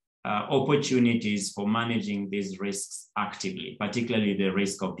consider opportunities for managing these risks actively, particularly the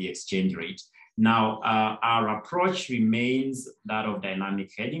risk of the exchange rate. Now, our approach remains that of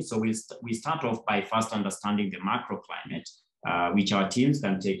dynamic hedging. So we start off by first understanding the macro climate, which our teams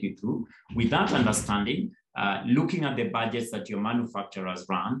can take you through. With that understanding, looking at the budgets that your manufacturers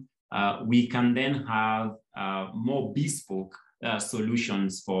run, we can then have more bespoke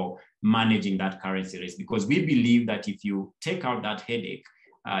solutions for managing that currency risk, because we believe that if you take out that headache,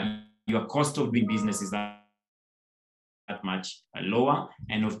 your cost of doing business is that much lower,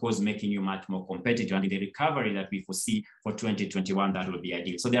 and of course making you much more competitive. And the recovery that we foresee for 2021, that will be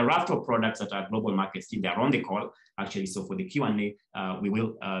ideal. So there are a raft of products that our global markets team, they are on the call actually. So for the Q&A, we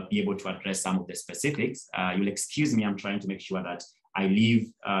will be able to address some of the specifics. You'll excuse me, I'm trying to make sure that I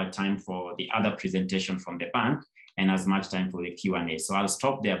leave time for the other presentation from the bank and as much time for the Q&A. So I'll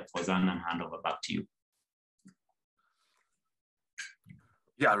stop there, Fawzan, and hand over back to you.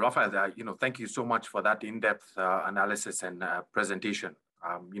 Yeah, Rafael, thank you so much for that in-depth analysis and presentation.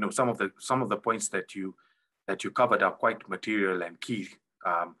 Some of the points that you covered are quite material and key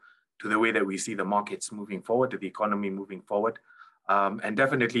to the way that we see the markets moving forward, to the economy moving forward, and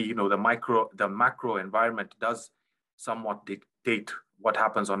definitely, the macro environment does somewhat dictate what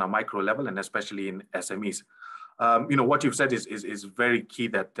happens on a micro level, and especially in SMEs. What you've said is very key,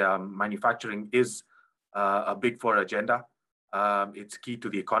 that manufacturing is a big four agenda. It's key to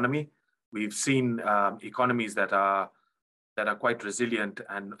the economy. We've seen economies that are quite resilient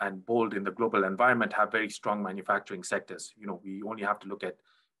and bold in the global environment have very strong manufacturing sectors. We only have to look at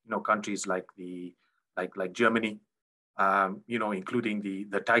countries like Germany, including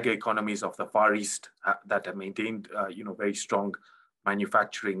the tiger economies of the Far East that have maintained very strong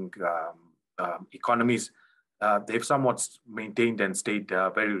manufacturing economies. They've somewhat maintained and stayed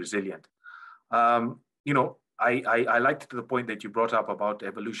very resilient. I liked the point that you brought up about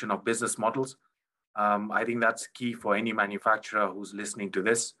evolution of business models. I think that's key for any manufacturer who's listening to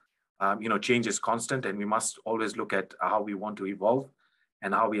this. Change is constant, and we must always look at how we want to evolve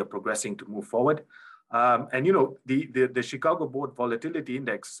and how we are progressing to move forward. The Chicago Board Volatility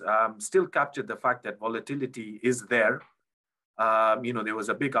Index still captured the fact that volatility is there. There was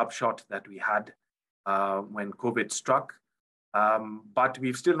a big upshot that we had when COVID struck. But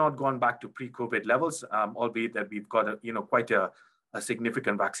we've still not gone back to pre-COVID levels, albeit that we've got quite a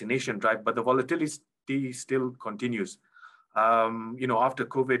significant vaccination drive, but the volatility still continues. After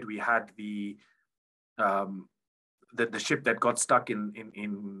COVID, we had the ship that got stuck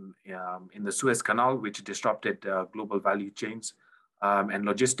in the Suez Canal, which disrupted global value chains and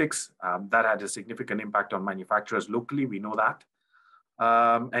logistics. That had a significant impact on manufacturers locally. We know that.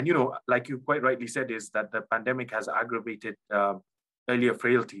 Like you quite rightly said, is that the pandemic has aggravated earlier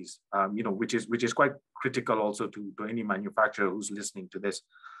frailties, which is quite critical also to any manufacturer who's listening to this.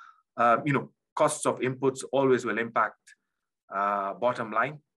 Costs of inputs always will impact bottom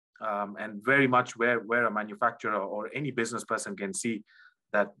line, and very much where a manufacturer or any business person can see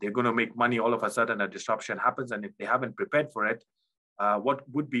that they're going to make money, all of a sudden a disruption happens, and if they haven't prepared for it, what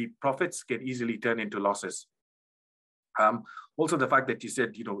would be profits can easily turn into losses. Also, the fact that you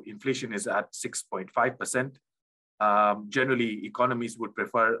said, inflation is at 6.5%. Generally, economies would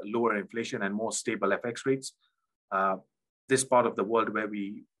prefer lower inflation and more stable FX rates. This part of the world where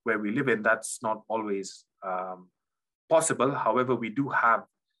we live in, that's not always possible. However, we do have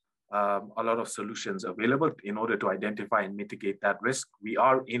a lot of solutions available in order to identify and mitigate that risk. We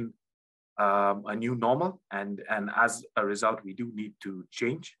are in a new normal, and as a result, we do need to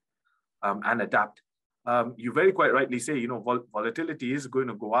change and adapt. You very quite rightly say, you know, volatility is going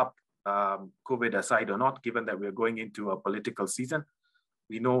to go up, COVID aside or not, given that we're going into a political season.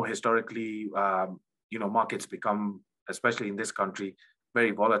 We know historically, you know, markets become, especially in this country,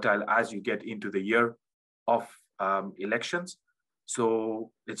 very volatile as you get into the year of elections.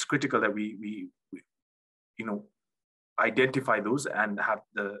 So it's critical that we you know, identify those and have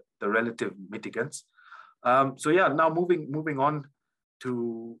the relative mitigants. So yeah, now moving on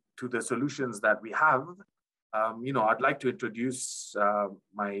to the solutions that we have. You know, I'd like to introduce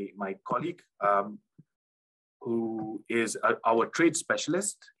my colleague, who is our trade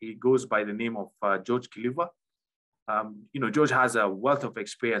specialist. He goes by the name of George Kiliva. You know, George has a wealth of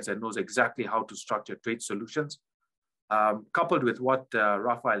experience and knows exactly how to structure trade solutions. Coupled with what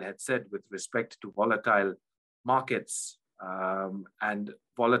Raphael had said with respect to volatile markets and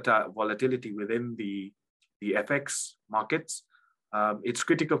volatility within the FX markets, it's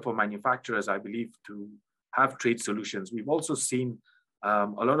critical for manufacturers, I believe, to have trade solutions. We've also seen a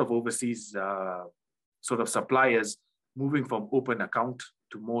lot of overseas sort of suppliers moving from open account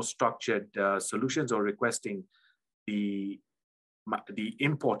to more structured solutions, or requesting the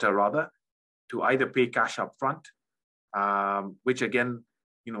importer rather to either pay cash up front, which again,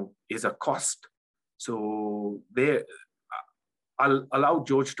 you know, is a cost. So I'll allow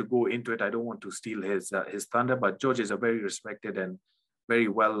George to go into it. I don't want to steal his thunder, but George is a very respected and very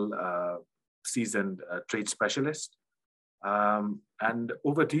well seasoned trade specialist. And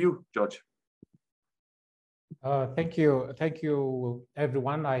over to you, George. Thank you,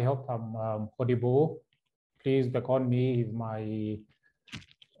 everyone. I hope I'm audible. Please back on me if my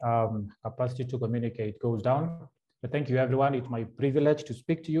capacity to communicate goes down. But thank you, everyone. It's my privilege to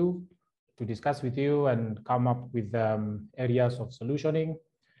speak to you, to discuss with you, and come up with areas of solutioning.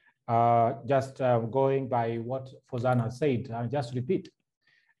 Just going by what Fawzan has said, I'll just repeat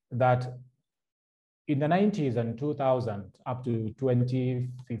that in the 90s and 2000 up to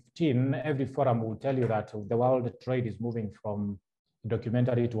 2015, every forum will tell you that the world trade is moving from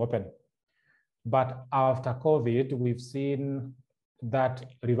documentary to open. But after COVID, we've seen that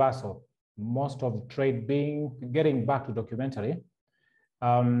reversal. Most of trade getting back to documentary.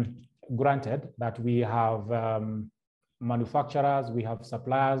 Granted that we have manufacturers, we have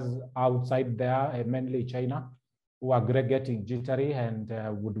suppliers outside there, mainly China, who are getting jittery and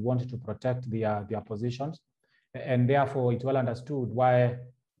would want to protect their positions. And therefore, it's well understood why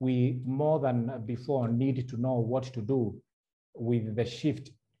we, more than before, need to know what to do with the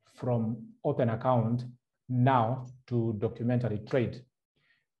shift from open account now to documentary trade.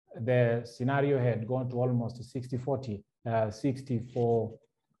 The scenario had gone to almost 60-40, 60 for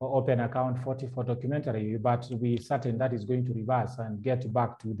open account, 40 for documentary, but we're certain that is going to reverse and get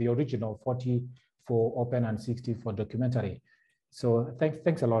back to the original 40 for open and 60 for documentary. So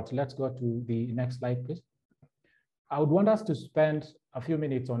thanks a lot. Let's go to the next slide, please. I would want us to spend a few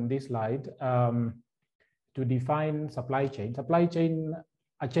minutes on this slide to define supply chain. Supply chain,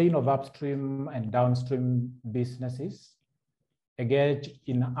 a chain of upstream and downstream businesses engaged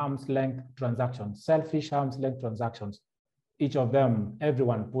in arm's length transactions, selfish arm's length transactions, each of them,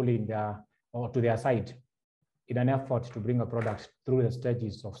 everyone pulling to their side in an effort to bring a product through the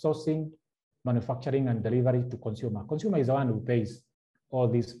stages of sourcing, manufacturing, and delivery to consumer. Consumer is the one who pays all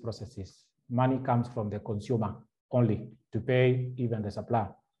these processes. Money comes from the consumer only to pay even the supplier.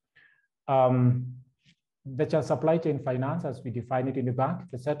 The supply chain finance, as we define it in the bank,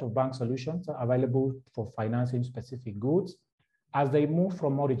 the set of bank solutions are available for financing specific goods as they move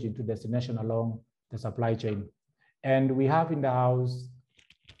from origin to destination along the supply chain. And we have in the house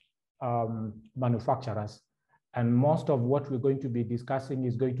manufacturers, and most of what we're going to be discussing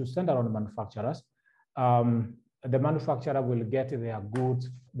is going to center on manufacturers. The manufacturer will get their goods,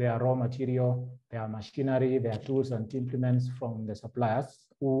 their raw material, their machinery, their tools and implements from the suppliers,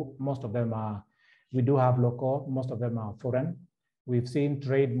 who most of them are, we do have local, most of them are foreign. We've seen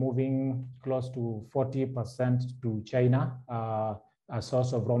trade moving close to 40% to China, a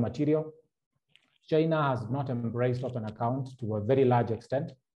source of raw material. China has not embraced open account to a very large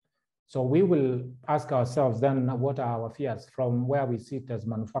extent. So we will ask ourselves then, what are our fears from where we sit as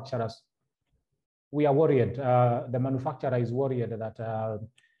manufacturers? We are worried. The manufacturer is worried that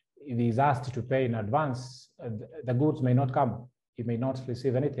if he's asked to pay in advance, the goods may not come. He may not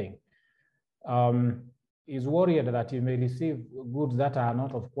receive anything. He's worried that he may receive goods that are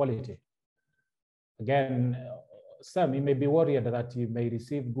not of quality. Again, he may be worried that he may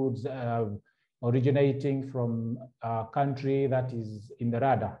receive goods originating from a country that is in the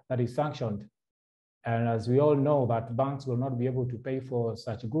radar, that is sanctioned. And as we all know, that banks will not be able to pay for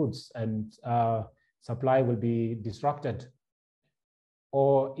such goods, and supply will be disrupted.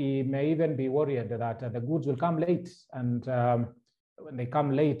 Or he may even be worried that the goods will come late, and when they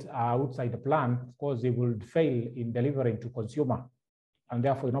come late outside the plan, of course, they will fail in delivering to consumer and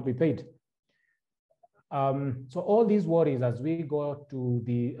therefore will not be paid. So all these worries, as we go to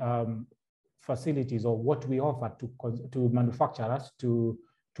the facilities or what we offer to manufacturers to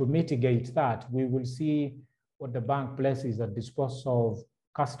mitigate that, we will see what the bank places at the disposal of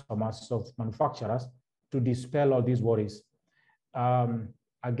customers, of manufacturers, to dispel all these worries.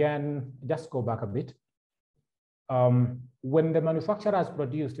 Again, just go back a bit. When the manufacturer has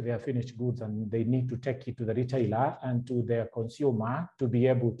produced their finished goods and they need to take it to the retailer and to their consumer to be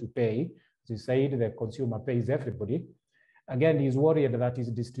able to pay, as you said, the consumer pays everybody. Again, he's worried that his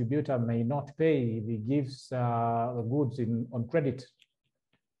distributor may not pay if he gives the goods on credit,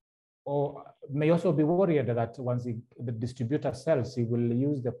 or may also be worried that once the distributor sells, he will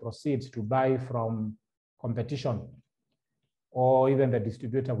use the proceeds to buy from competition, or even the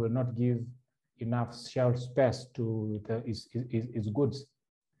distributor will not give enough shelf space to his goods.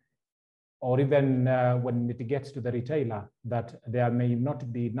 Or even when it gets to the retailer, that there may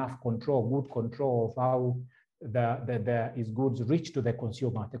not be enough control, good control of how his goods reach to the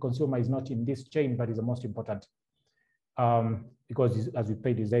consumer. The consumer is not in this chain, but is the most important, because as we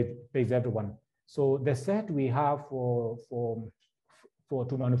paid, pays everyone. So the set we have to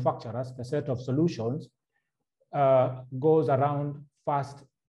manufacturers, the set of solutions goes around first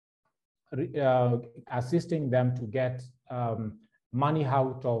assisting them to get money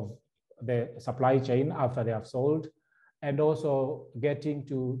out of the supply chain after they have sold, and also getting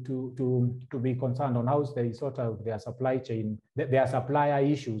to be concerned on how they sort out their supply chain, their supplier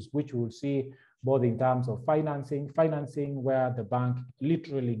issues, which we'll see both in terms of financing where the bank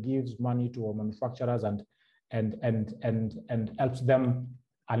literally gives money to our manufacturers and helps them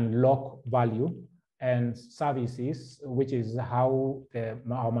unlock value, and services, which is how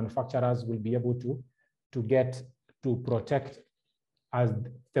our manufacturers will be able to get to protect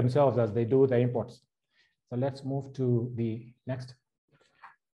themselves as they do the imports. So let's move to the next.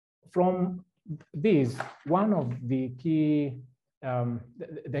 From this, one of the key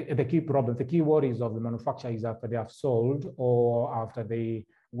the key problems, the key worries of the manufacturer is after they have sold or after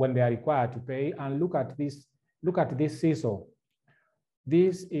when they are required to pay. And look at this seesaw.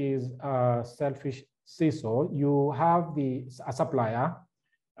 This is a selfish seesaw. You have a supplier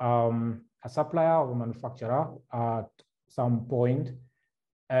of a manufacturer at some point,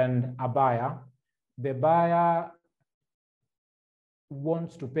 and a buyer. The buyer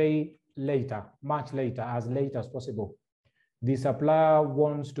wants to pay later, much later, as late as possible. The supplier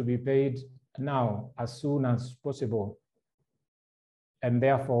wants to be paid now, as soon as possible. And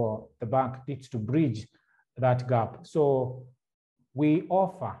therefore, the bank needs to bridge that gap. So we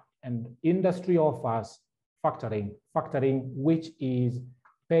offer, and industry offers, factoring, which is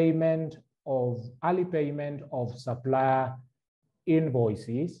early payment of supplier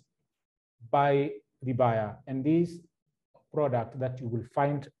invoices by the buyer. And this product that you will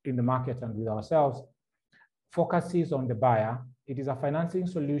find in the market and with ourselves focuses on the buyer. It is a financing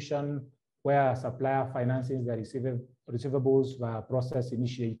solution where a supplier finances the receivables via a process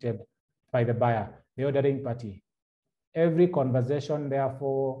initiated by the buyer, the ordering party. Every conversation,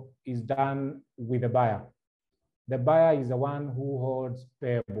 therefore, is done with the buyer. The buyer is the one who holds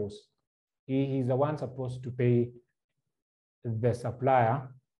payables. He is the one supposed to pay the supplier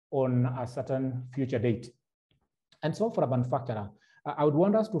on a certain future date. And so for a manufacturer, I would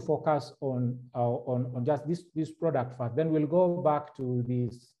want us to focus on just this product first. Then we'll go back to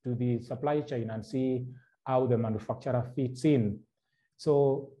the supply chain and see how the manufacturer fits in.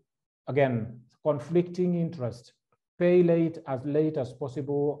 So again, conflicting interest. Pay late as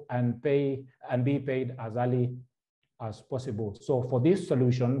possible and be paid as early as possible. So for this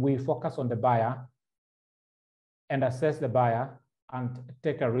solution, we focus on the buyer and assess the buyer and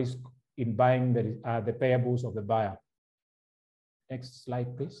take a risk in buying the payables of the buyer. Next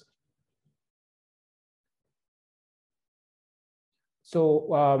slide, please. So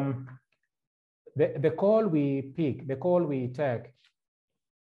the call we take,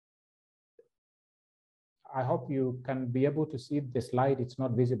 I hope you can be able to see the slide. It's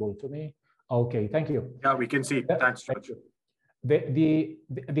not visible to me. Okay, thank you. Yeah, we can see. Thanks, George.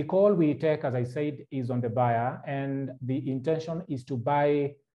 The call we take, as I said, is on the buyer, and the intention is to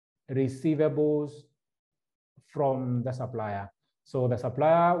buy receivables from the supplier. So the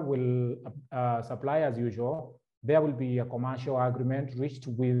supplier will supply as usual. There will be a commercial agreement reached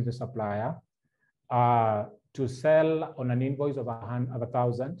with the supplier. to sell on an invoice of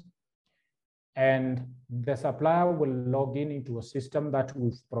 1,000, and the supplier will log in into a system that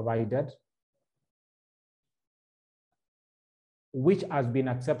we've provided, which has been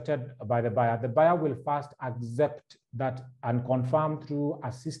accepted by the buyer. The buyer will first accept that and confirm through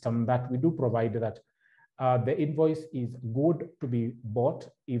a system that we do provide that the invoice is good to be bought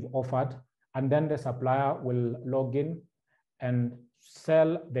if offered, and then the supplier will log in and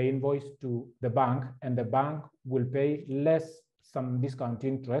sell the invoice to the bank, and the bank will pay less some discount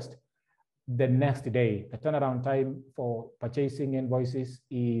interest the next day. The turnaround time for purchasing invoices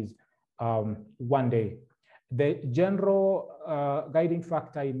is 1 day. The general guiding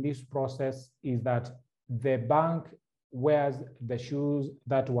factor in this process is that the bank wears the shoes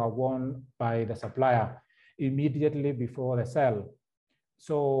that were worn by the supplier immediately before the sale.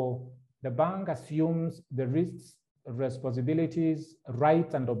 So the bank assumes the risks, responsibilities,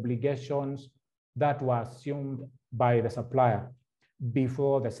 rights, and obligations that were assumed by the supplier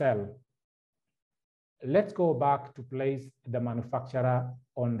before the sale. Let's go back to place the manufacturer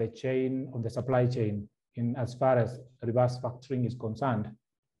on the chain, on the supply chain, in as far as reverse factoring is concerned.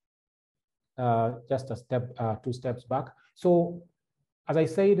 Just a step, 2 steps back. So, as I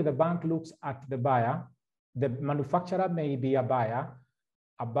said, the bank looks at the buyer. The manufacturer may be a buyer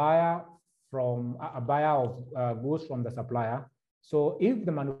of goods from the supplier. So, if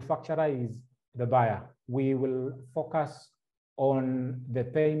the manufacturer is the buyer, we will focus on the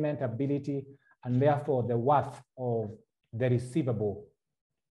payment ability and therefore the worth of the receivable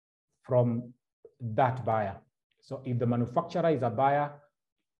from that buyer. So if the manufacturer is a buyer,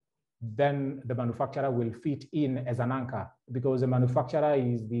 then the manufacturer will fit in as an anchor, because the manufacturer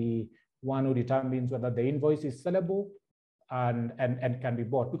is the one who determines whether the invoice is sellable and can be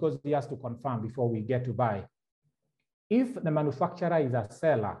bought, because he has to confirm before we get to buy. If the manufacturer is a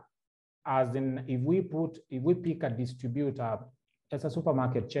seller, as in if we pick a distributor as a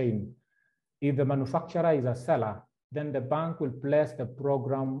supermarket chain, if the manufacturer is a seller, then the bank will place the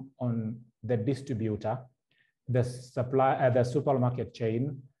program on the distributor, the supermarket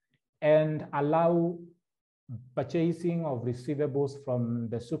chain, and allow purchasing of receivables from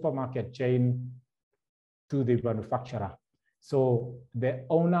the supermarket chain to the manufacturer. So the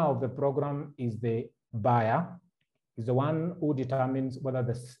owner of the program is the buyer, is the one who determines whether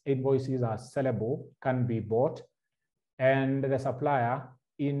the invoices are sellable, can be bought, and the supplier,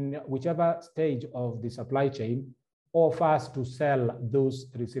 in whichever stage of the supply chain, offers to sell those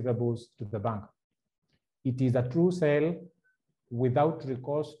receivables to the bank. It is a true sale without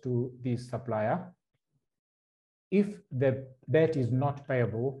recourse to the supplier. If the debt is not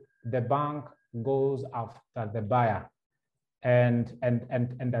payable, the bank goes after the buyer and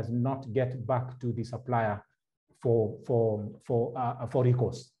does not get back to the supplier for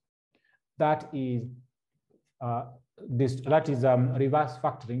recourse. That is reverse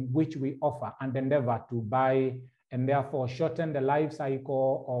factoring, which we offer and endeavor to buy, and therefore shorten the life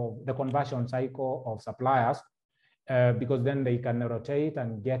cycle of the conversion cycle of suppliers, because then they can rotate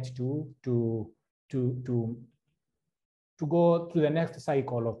and get to go to the next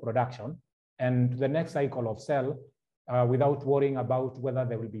cycle of production and the next cycle of sale without worrying about whether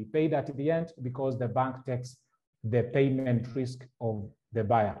they will be paid at the end, because the bank takes the payment risk of the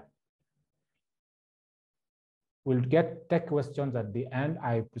buyer. We'll take questions at the end,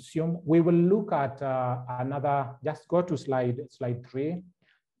 I presume. We will look at another, just go to slide 3.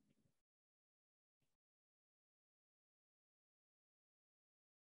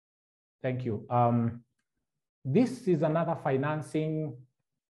 Thank you. This is another financing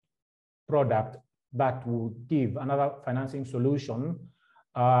product that will give another financing solution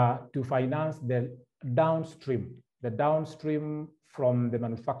to finance the downstream from the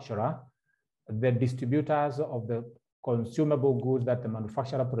manufacturer, the distributors of the consumable goods that the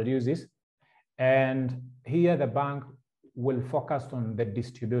manufacturer produces. And here the bank will focus on the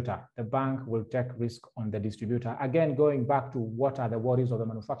distributor. The bank will take risk on the distributor. Again, going back to what are the worries of the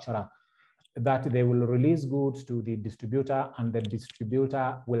manufacturer, that they will release goods to the distributor and the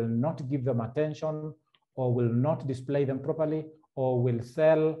distributor will not give them attention, or will not display them properly, or will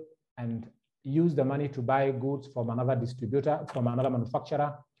sell and use the money to buy goods from another distributor, from another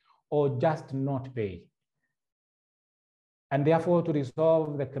manufacturer, or just not pay. And therefore, to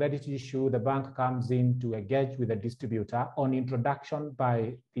resolve the credit issue, the bank comes in to engage with the distributor on introduction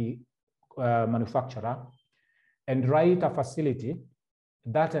by the manufacturer and write a facility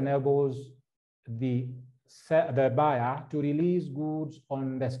that enables the buyer to release goods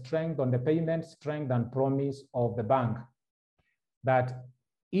on the strength, on the payment strength and promise of the bank, that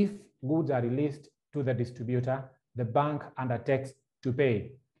if goods are released to the distributor, the bank undertakes to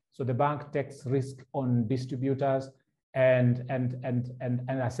pay. So the bank takes risk on distributors and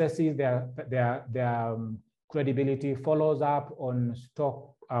assesses their credibility, follows up on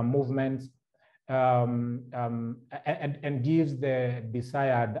stock movements, and gives the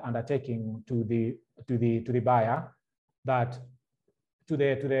desired undertaking to the buyer, that to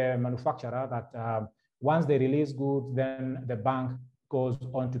the manufacturer, that once they release goods, then the bank goes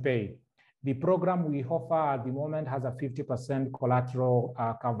on to pay. The program we offer at the moment has a 50% collateral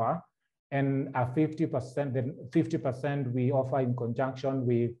cover, and a 50%, then 50% we offer in conjunction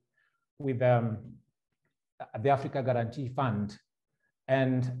with the Africa Guarantee Fund.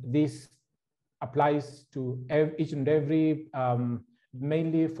 And this applies to each and every,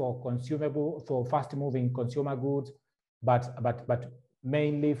 mainly for consumable, for fast-moving consumer goods, but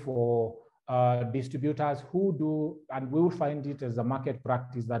mainly for distributors who do, and we will find it as a market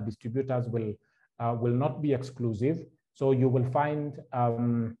practice that distributors will not be exclusive. So you will find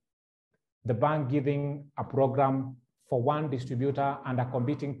the bank giving a program for one distributor, and a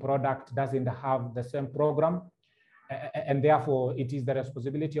competing product doesn't have the same program. And therefore, it is the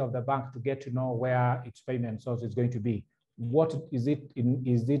responsibility of the bank to get to know where its payment source is going to be. What is it in?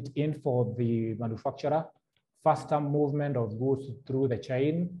 Is it in for the manufacturer? Faster movement of goods through the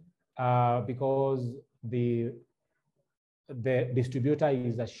chain, because the distributor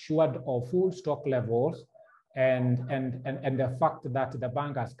is assured of full stock levels, and the fact that the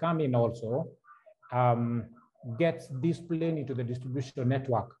bank has come in also gets discipline into the distribution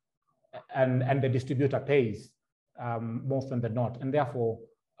network, and the distributor pays more often than not. And therefore,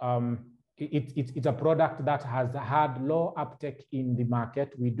 it's a product that has had low uptake in the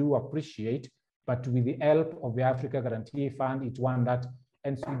market. We do appreciate, but with the help of the Africa Guarantee Fund, it's one that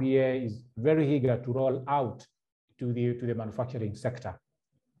NCBA is very eager to roll out to the manufacturing sector.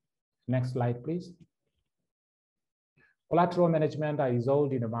 Next slide, please. Collateral management is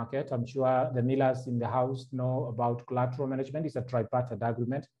old in the market. I'm sure the millers in the house know about collateral management. It's a tripartite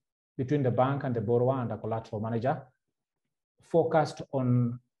agreement between the bank and the borrower and the collateral manager, focused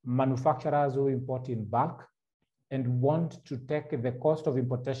on manufacturers who import in bulk and want to take the cost of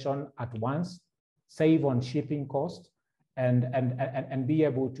importation at once, save on shipping costs, and be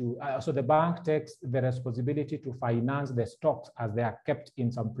able to, so the bank takes the responsibility to finance the stocks as they are kept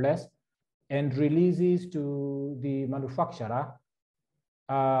in some place, and releases to the manufacturer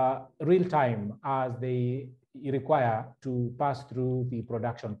real time as they require to pass through the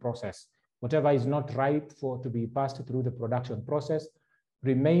production process. Whatever is not ripe to be passed through the production process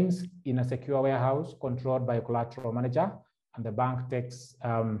remains in a secure warehouse controlled by a collateral manager, and the bank takes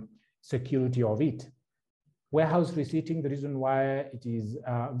security of it. Warehouse receipting, the reason why it is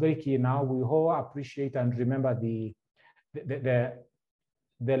very key now, we all appreciate and remember the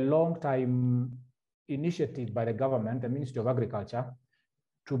long-time initiative by the government, the Ministry of Agriculture,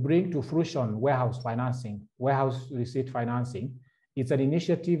 to bring to fruition warehouse financing, warehouse receipt financing. It's an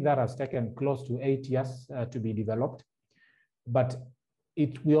initiative that has taken close to 8 years to be developed, but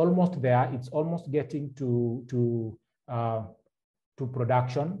we're almost there. It's almost getting to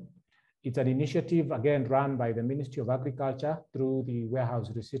production. It's an initiative, again, run by the Ministry of Agriculture through the Warehouse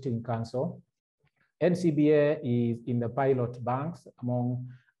Receipting Council. NCBA is in the pilot banks, among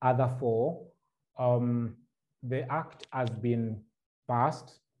other 4. The act has been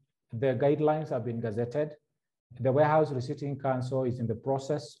passed. The guidelines have been gazetted. The Warehouse Receipting Council is in the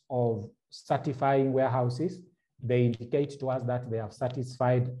process of certifying warehouses. They indicate to us that they have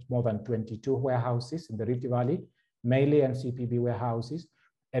satisfied more than 22 warehouses in the Rift Valley, mainly NCPB warehouses.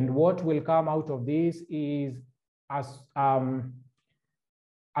 And what will come out of this is a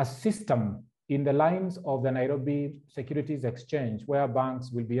system in the lines of the Nairobi Securities Exchange, where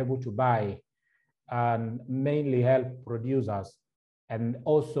banks will be able to buy and mainly help producers and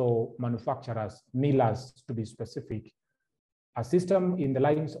also manufacturers, millers to be specific, a system in the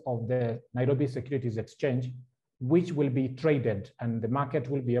lines of the Nairobi Securities Exchange, which will be traded, and the market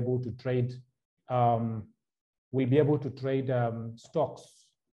will be able to trade, stocks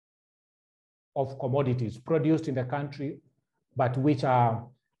of commodities produced in the country, but which are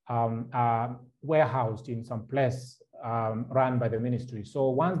warehoused in some place run by the ministry.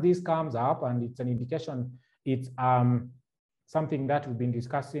 So once this comes up, and it's an indication, it's something that we've been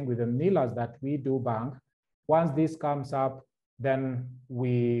discussing with the millers that we do bank. Once this comes up, then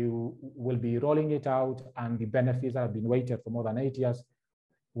we will be rolling it out, and the benefits that have been waited for more than 8 years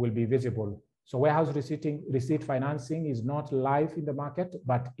will be visible. So warehouse receipt financing is not live in the market,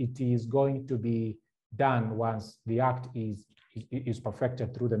 but it is going to be done once the act is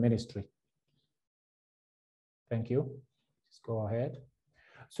perfected through the ministry. Thank you. Let's go ahead.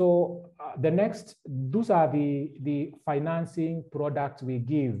 So those are the financing products we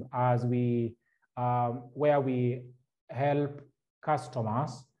give as we, where we help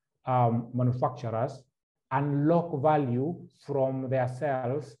customers, manufacturers, unlock value from their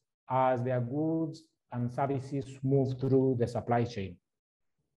sales as their goods and services move through the supply chain.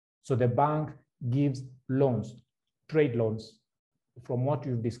 So the bank gives loans, trade loans, from what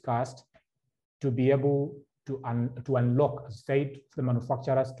you've discussed, to be able to unlock, say, the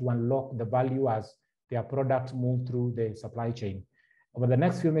manufacturers to unlock the value as their products move through the supply chain. Over the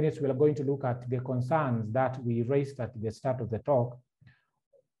next few minutes, we are going to look at the concerns that we raised at the start of the talk.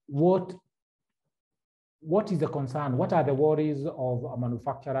 What is the concern? What are the worries of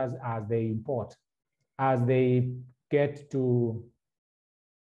manufacturers as they import, as they get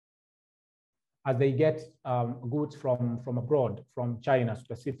goods from abroad, from China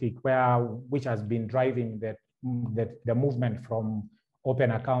specific, which has been driving the movement from open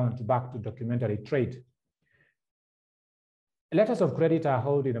account back to documentary trade? Letters of credit are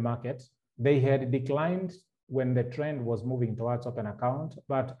held in the market. They had declined when the trend was moving towards open account,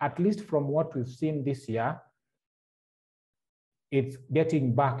 but at least from what we've seen this year, it's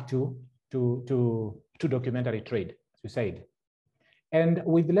getting back to documentary trade, as we said. And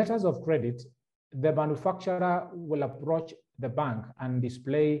with letters of credit, the manufacturer will approach the bank and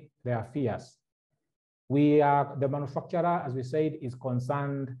display their fears. The manufacturer, as we said, is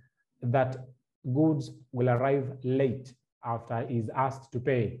concerned that goods will arrive late after he's asked to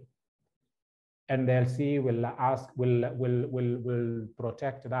pay. And the LC will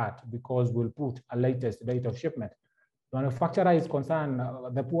protect that because we'll put a latest date of shipment. The manufacturer is concerned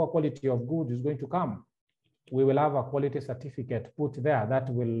the poor quality of goods is going to come. We will have a quality certificate put there that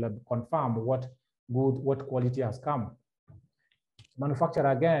will confirm what quality has come.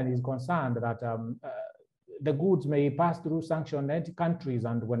 Manufacturer again is concerned that the goods may pass through sanctioned countries,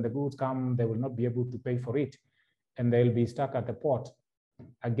 and when the goods come, they will not be able to pay for it, and they'll be stuck at the port.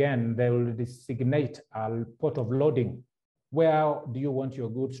 Again, they will designate a port of loading. Where do you want your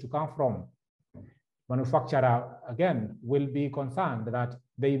goods to come from? Manufacturer, again, will be concerned that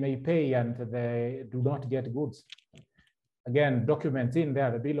they may pay and they do not get goods. Again, documents in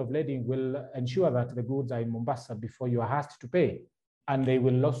there, the bill of lading will ensure that the goods are in Mombasa before you are asked to pay. And they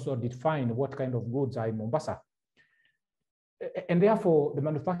will also define what kind of goods are in Mombasa. And therefore, the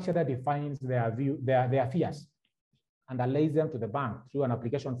manufacturer defines their fears and allays them to the bank through an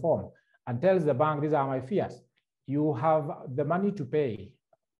application form and tells the bank, these are my fears. You have the money to pay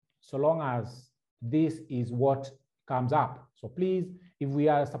so long as this is what comes up. So please, if we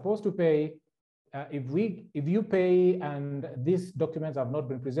are supposed to pay, if you pay and these documents have not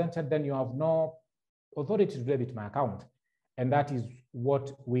been presented, then you have no authority to debit my account. And that is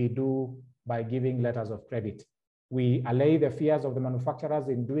what we do by giving letters of credit. We allay the fears of the manufacturers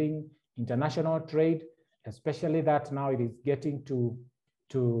in doing international trade, especially that now it is getting to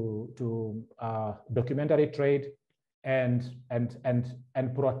documentary trade, and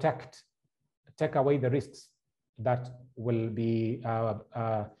take away the risks that will be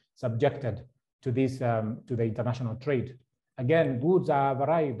subjected to this to the international trade. Again, goods have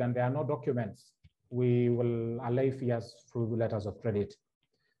arrived and there are no documents. We will allay fears through letters of credit.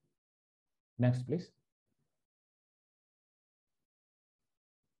 Next, please.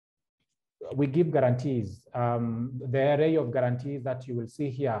 We give guarantees. The array of guarantees that you will see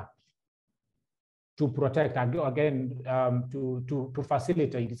here to protect, again, to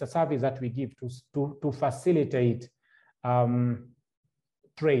facilitate. It's a service that we give to facilitate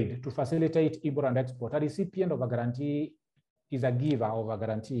trade, to facilitate import and export. A recipient of a guarantee is a giver of a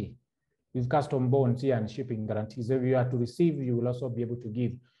guarantee. With custom bonds here and shipping guarantees, if you are to receive, you will also be able to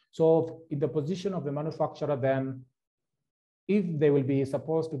give. So in the position of the manufacturer, then, if they will be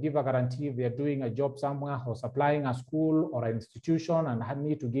supposed to give a guarantee, if they're doing a job somewhere or supplying a school or an institution and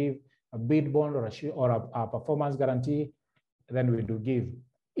need to give a bid bond or a performance guarantee, then we do give.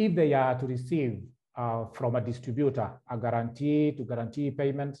 If they are to receive from a distributor a guarantee to guarantee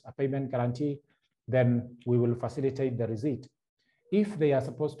payments, a payment guarantee, then we will facilitate the receipt. If they are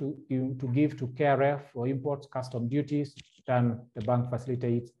supposed to give to KRF for imports, custom duties, then the bank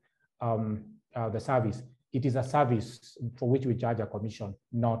facilitates the service. It is a service for which we charge a commission,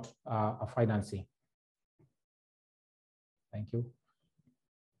 not a financing. Thank you.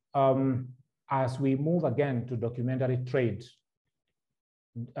 As we move again to documentary trade,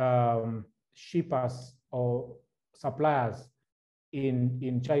 shippers or suppliers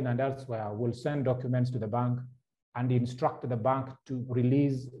in China and elsewhere will send documents to the bank and instruct the bank to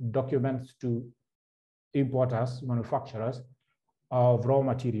release documents to importers, manufacturers of raw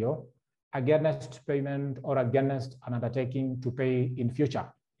material against payment or against an undertaking to pay in future.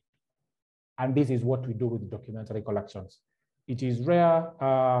 And this is what we do with documentary collections. It is rare.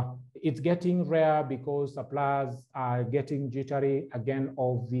 It's getting rare because suppliers are getting jittery again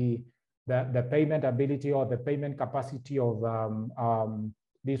of the payment ability or the payment capacity of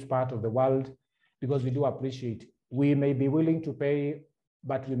this part of the world, because we do appreciate we may be willing to pay,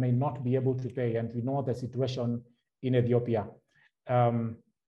 but we may not be able to pay. And we know the situation in Ethiopia.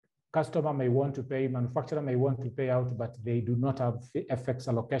 Customer may want to pay, manufacturer may want to pay out, but they do not have FX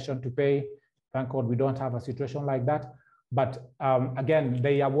allocation to pay. Thank God we don't have a situation like that. But again,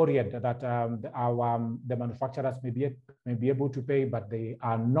 they are worried that the manufacturers may be able to pay, but they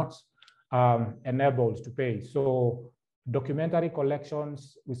are not enabled to pay. So documentary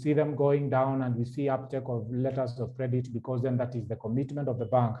collections, we see them going down, and we see uptake of letters of credit, because then that is the commitment of the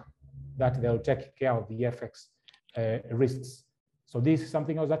bank that they'll take care of the FX risks. So this is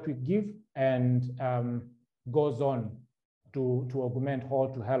something else that we give and goes on to augment or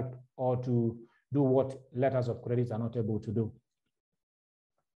to help or to do what letters of credit are not able to do.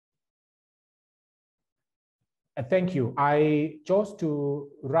 Thank you. I chose to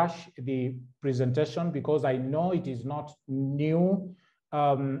rush the presentation because I know it is not new.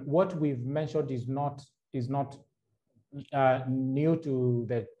 What we've mentioned is not new to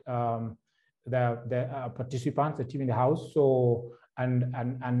the participants, the team in the house. So and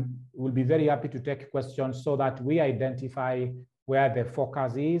we'll be very happy to take questions so that we identify where the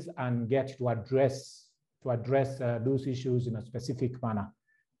focus is and get to address those issues in a specific manner.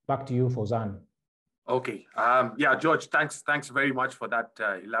 Back to you, Fawzan. Okay. Yeah, George, thanks very much for that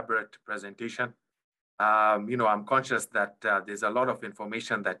elaborate presentation. I'm conscious that there's a lot of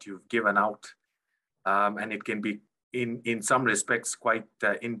information that you've given out, and it can be in some respects quite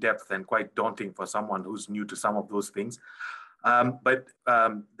in-depth and quite daunting for someone who's new to some of those things. But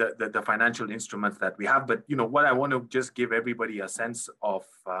the financial instruments that we have. But what I want to just give everybody a sense of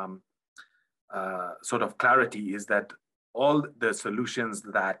sort of clarity is that all the solutions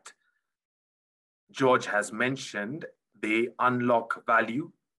that George has mentioned, they unlock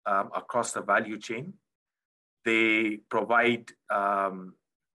value across the value chain. They provide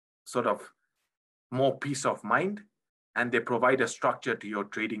sort of more peace of mind, and they provide a structure to your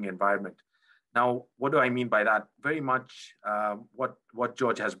trading environment. Now, what do I mean by that? Very much what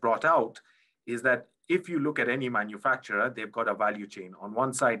George has brought out is that if you look at any manufacturer, they've got a value chain. On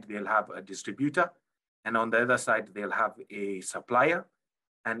one side, they'll have a distributor, and on the other side, they'll have a supplier.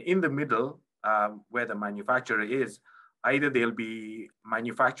 And in the middle, where the manufacturer is, either they'll be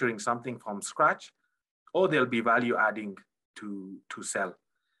manufacturing something from scratch, or they'll be value adding to sell.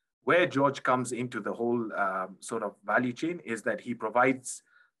 Where George comes into the whole sort of value chain is that he provides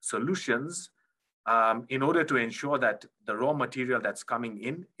solutions in order to ensure that the raw material that's coming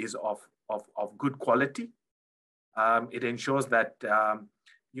in is of good quality. It ensures that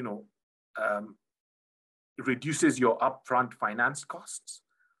it reduces your upfront finance costs.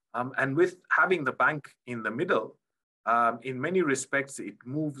 And with having the bank in the middle, in many respects, it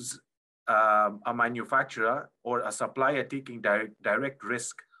moves a manufacturer or a supplier taking direct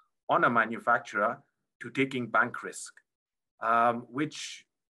risk on a manufacturer to taking bank risk, which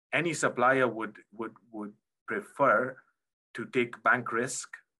any supplier would prefer to take bank risk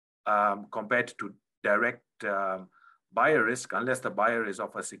compared to direct buyer risk, unless the buyer is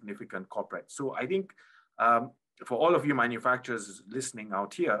of a significant corporate. So I think for all of you manufacturers listening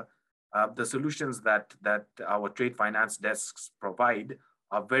out here, the solutions that our trade finance desks provide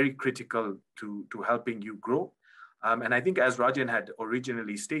are very critical to helping you grow. And I think, as Rajan had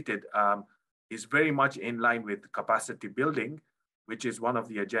originally stated, is very much in line with capacity building, which is one of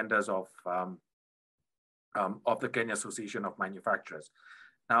the agendas of the Kenya Association of Manufacturers.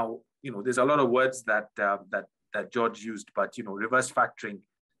 Now, there's a lot of words that George used, but reverse factoring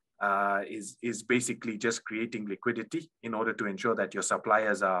is basically just creating liquidity in order to ensure that your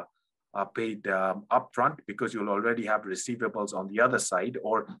suppliers are paid upfront, because you'll already have receivables on the other side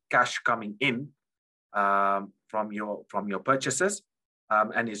or cash coming in from your purchases,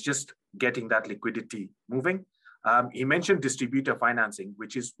 and it's just getting that liquidity moving. He mentioned distributor financing,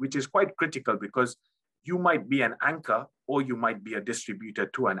 which is quite critical, because you might be an anchor or you might be a distributor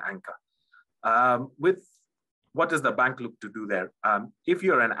to an anchor. With what does the bank look to do there? If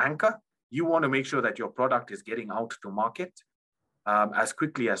you're an anchor, you want to make sure that your product is getting out to market as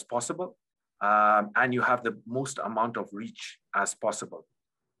quickly as possible, and you have the most amount of reach as possible.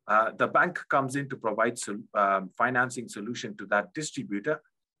 The bank comes in to provide financing solution to that distributor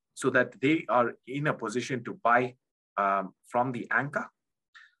so that they are in a position to buy from the anchor.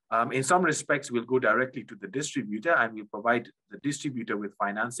 In some respects, we'll go directly to the distributor and we'll provide the distributor with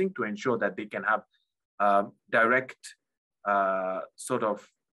financing to ensure that they can have direct sort of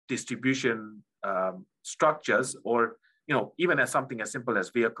distribution structures, or even as something as simple as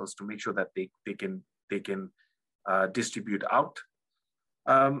vehicles to make sure that they can distribute out.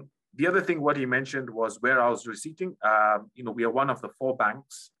 The other thing what he mentioned was warehouse receipting. We are one of the 4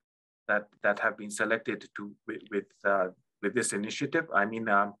 banks that have been selected with this initiative. I mean,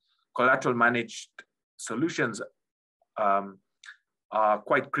 collateral managed solutions are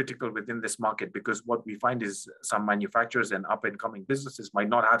quite critical within this market, because what we find is some manufacturers and up and coming businesses might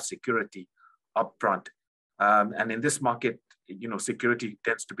not have security upfront. And in this market, security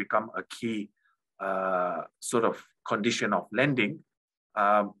tends to become a key sort of condition of lending.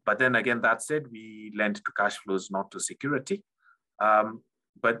 But then again, that said, we lend to cash flows, not to security.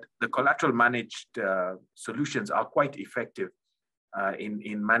 But the collateral managed solutions are quite effective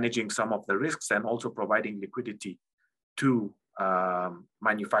in managing some of the risks and also providing liquidity to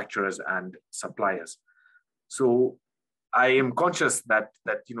manufacturers and suppliers. So I am conscious that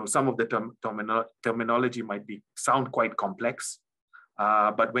some of the terminology might sound quite complex,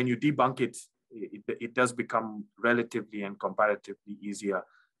 but when you debunk it, it does become relatively and comparatively easier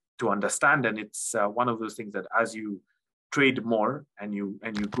to understand. And it's one of those things that as you trade more and you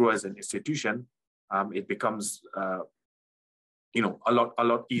grow as an institution, it becomes a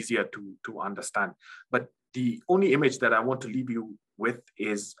lot easier to understand. But the only image that I want to leave you with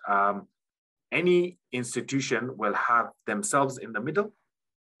is any institution will have themselves in the middle,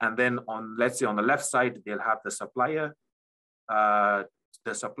 and then let's say on the left side they'll have the supplier,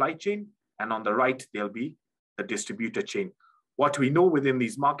 the supply chain, and on the right there'll be the distributor chain. What we know within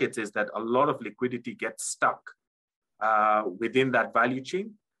these markets is that a lot of liquidity gets stuck within that value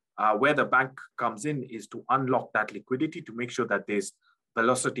chain. Where the bank comes in is to unlock that liquidity to make sure that there's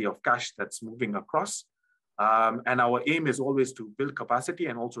velocity of cash that's moving across. And our aim is always to build capacity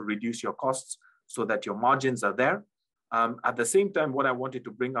and also reduce your costs so that your margins are there. At the same time, what I wanted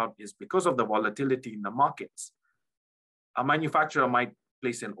to bring out is because of the volatility in the markets, a manufacturer might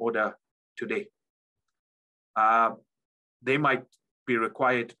place an order today. They might be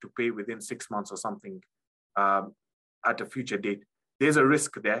required to pay within 6 months or something at a future date. There's a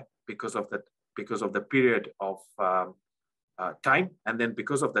risk there because of the period of time, and then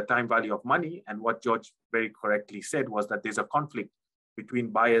because of the time value of money. And what George very correctly said was that there's a conflict between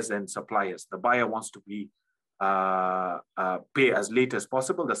buyers and suppliers. The buyer wants to pay as late as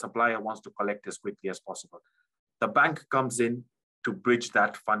possible. The supplier wants to collect as quickly as possible. The bank comes in to bridge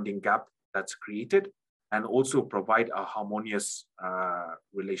that funding gap that's created and also provide a harmonious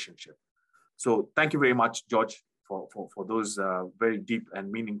relationship. So thank you very much, George, for those very deep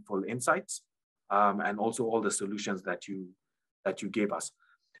and meaningful insights, and also all the solutions that you gave us.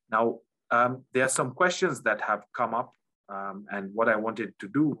 Now, there are some questions that have come up, and what I wanted to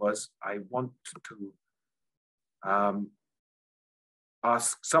do was I want to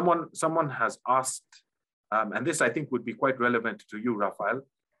ask someone has asked, and this I think would be quite relevant to you, Rafael,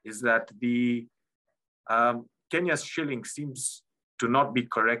 is that the Kenya's shilling seems to not be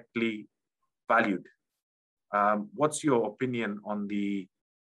correctly valued. What's your opinion on the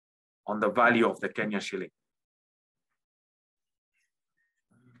value of the Kenya shilling?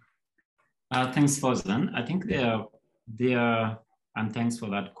 Thanks, Fawzan. I think and thanks for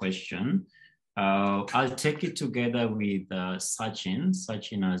that question. I'll take it together with Sachin.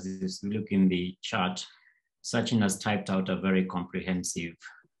 Sachin, as you look in the chat, Sachin has typed out a very comprehensive,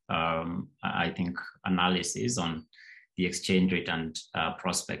 I think, analysis on the exchange rate and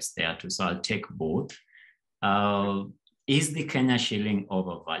prospects there too. So I'll take both. Is the Kenya shilling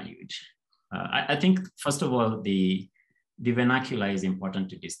overvalued? I think, first of all, the vernacular is important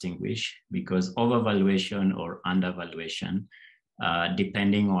to distinguish, because overvaluation or undervaluation,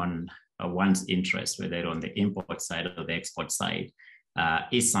 depending on one's interest, whether on the import side or the export side,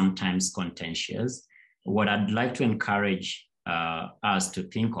 is sometimes contentious. What I'd like to encourage us to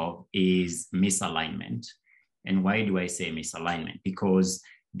think of is misalignment. And why do I say misalignment? Because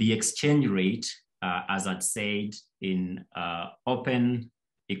the exchange rate, as I'd said in open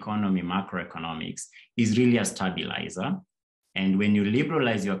economy, macroeconomics, is really a stabilizer. And when you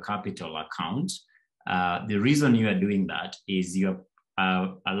liberalize your capital account, the reason you are doing that is you're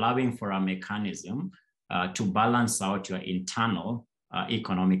allowing for a mechanism to balance out your internal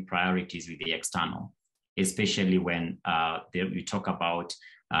economic priorities with the external, especially when we talk about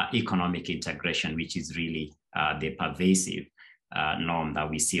economic integration, which is really the pervasive norm that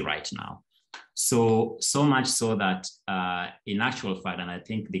we see right now. So much so that in actual fact, and I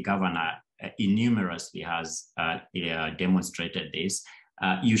think the governor innumerously has demonstrated this,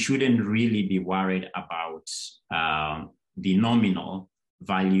 you shouldn't really be worried about the nominal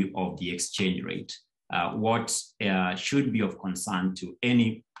value of the exchange rate. What should be of concern to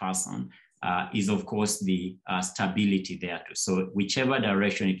any person is, of course, the stability there too. So whichever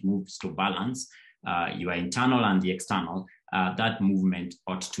direction it moves to balance, your internal and the external, that movement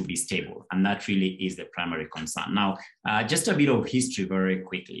ought to be stable. And that really is the primary concern. Now, just a bit of history very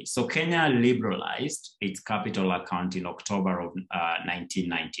quickly. So Kenya liberalized its capital account in October of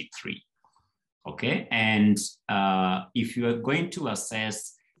 1993. Okay, and if you are going to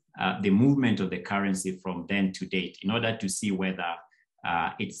assess the movement of the currency from then to date, in order to see whether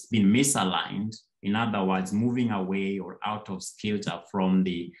it's been misaligned, in other words, moving away or out of kilter from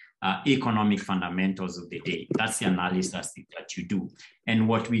the economic fundamentals of the day. That's the analysis that you do. And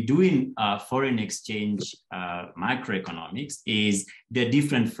what we do in foreign exchange microeconomics is the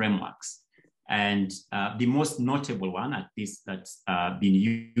different frameworks. And the most notable one, at least that's been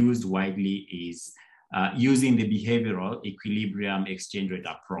used widely, is using the behavioral equilibrium exchange rate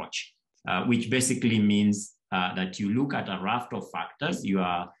approach, which basically means that you look at a raft of factors,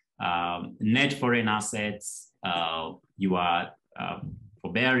 your net foreign assets, your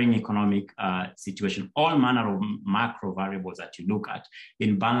forbearing economic situation, all manner of macro variables that you look at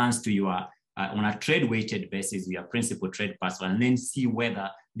in balance to your, on a trade-weighted basis, your principal trade parcel, and then see whether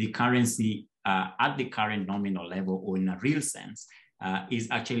the currency at the current nominal level or in a real sense is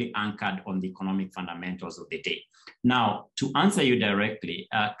actually anchored on the economic fundamentals of the day. Now, to answer you directly,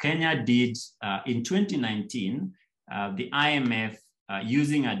 Kenya did, in 2019, the IMF,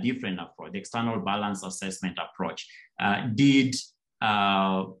 using a different approach, the external balance assessment approach, did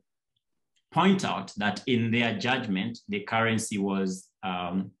point out that in their judgment, the currency was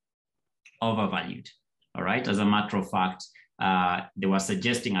overvalued, all right? As a matter of fact, they were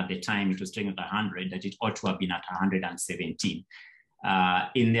suggesting at the time it was trading at 100, that it ought to have been at 117.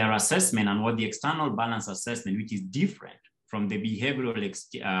 In their assessment, and what the external balance assessment, which is different from the behavioral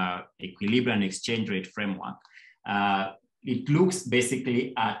equilibrium exchange rate framework, it looks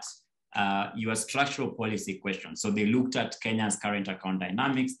basically at your structural policy question. So they looked at Kenya's current account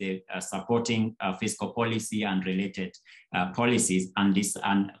dynamics, the supporting fiscal policy and related policies,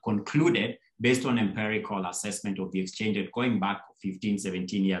 and concluded, based on empirical assessment of the exchange rate going back 15,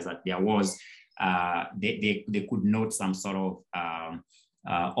 17 years, that there was, they could note some sort of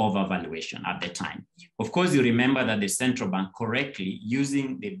overvaluation at the time. Of course, you remember that the central bank correctly,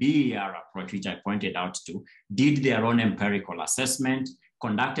 using the BER approach, which I pointed out to, did their own empirical assessment,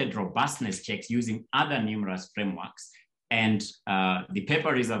 conducted robustness checks using other numerous frameworks, and the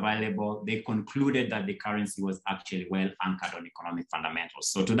paper is available. They concluded that the currency was actually well anchored on economic fundamentals.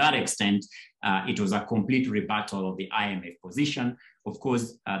 So to that extent, it was a complete rebuttal of the IMF position. Of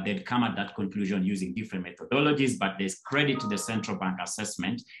course, they'd come at that conclusion using different methodologies, but there's credit to the central bank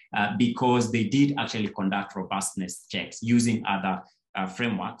assessment because they did actually conduct robustness checks using other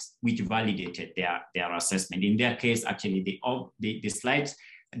frameworks, which validated their assessment. In their case, actually, the slight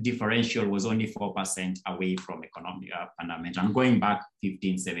differential was only 4% away from economic fundamental, and going back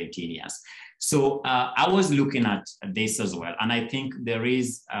 15, 17 years. So I was looking at this as well. And I think there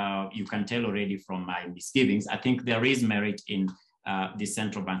is, you can tell already from my misgivings, I think there is merit in the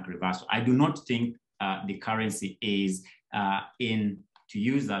central bank reversal. I do not think the currency is in, to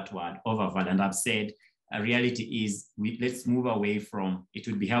use that word, overvalued. And I've said, reality is, let's move away from, it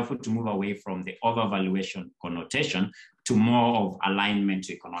would be helpful to move away from the overvaluation connotation to more of alignment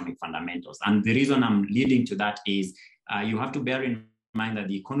to economic fundamentals. And the reason I'm leading to that is you have to bear in mind that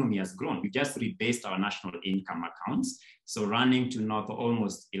the economy has grown. We just rebased our national income accounts, so running to north of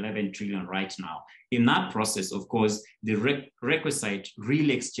almost 11 trillion right now. In that process, of course, the requisite real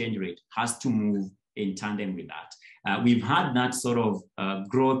exchange rate has to move in tandem with that. We've had that sort of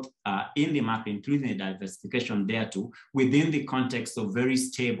growth in the market, including the diversification there too, within the context of very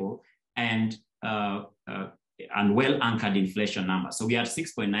stable and well-anchored inflation numbers. So we are at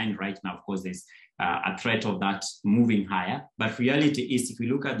 6.9 right now. Of course, there's a threat of that moving higher. But reality is, if you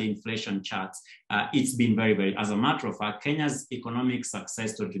look at the inflation charts, it's been very, very, as a matter of fact, Kenya's economic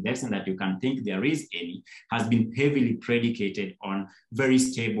success, to the extent that you can think there is any, has been heavily predicated on very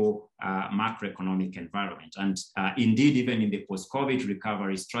stable macroeconomic environment. And indeed, even in the post-COVID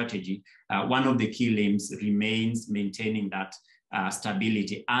recovery strategy, one of the key limbs remains maintaining that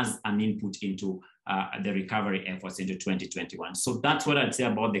stability as an input into the recovery efforts into 2021. So that's what I'd say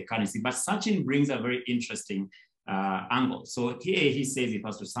about the currency. But Sachin brings a very interesting angle. So here he says, if I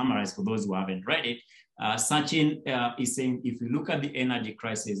was to summarize for those who haven't read it, Sachin is saying, if you look at the energy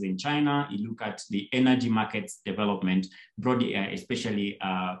crisis in China, you look at the energy markets development, broadly, especially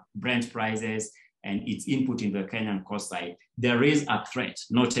Brent prices and its input into the Kenyan cost side, there is a threat,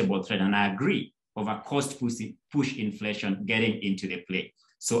 notable threat, and I agree, of a cost push inflation getting into the play.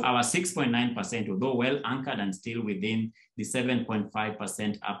 So our 6.9%, although well anchored and still within the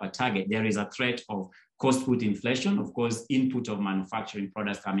 7.5% upper target, there is a threat of cost put inflation, of course, input of manufacturing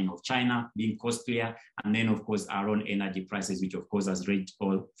products coming off China being costlier, and then of course our own energy prices, which of course has reached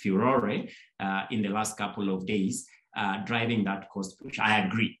all furore in the last couple of days, driving that cost push. I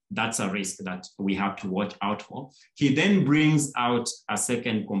agree, that's a risk that we have to watch out for. He then brings out a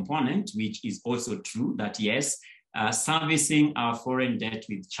second component, which is also true, that yes, servicing our foreign debt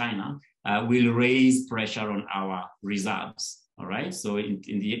with China will raise pressure on our reserves. All right, so to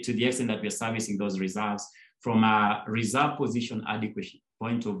the extent that we're servicing those reserves, from a reserve position adequacy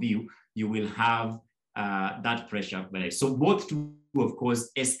point of view, you will have that pressure. So both to, of course,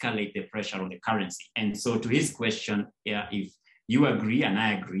 escalate the pressure on the currency. And so to his question, if you agree and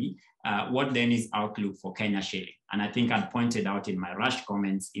I agree, what then is outlook for Kenya shilling? And I think I pointed out in my rush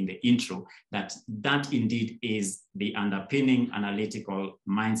comments in the intro that that indeed is the underpinning analytical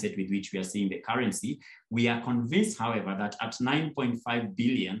mindset with which we are seeing the currency. We are convinced, however, that at 9.5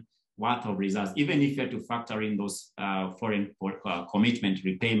 billion worth of reserves, even if you have to factor in those foreign commitment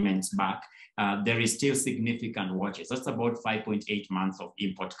repayments back, there is still significant watches. That's about 5.8 months of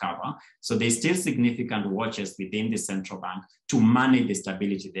import cover. So there's still significant watches within the central bank to manage the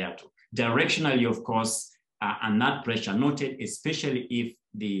stability there too. Directionally, of course, and that pressure noted, especially if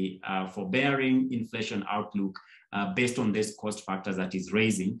the forbearing inflation outlook based on these cost factors that is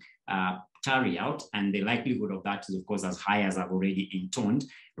raising carry out, and the likelihood of that is of course as high as I've already intoned.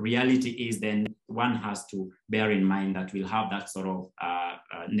 Reality is then one has to bear in mind that we'll have that sort of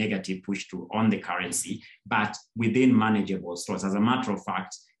negative push through on the currency, but within manageable stores. As a matter of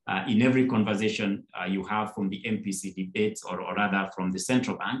fact, in every conversation you have from the MPC debates, or rather from the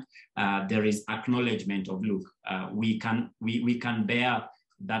central bank, there is acknowledgement of, look, we can bear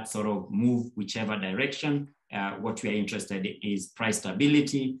that sort of move whichever direction. What we are interested in is price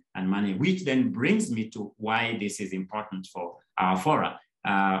stability and money, which then brings me to why this is important for our fora.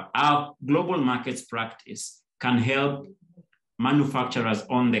 Our global markets practice can help manufacturers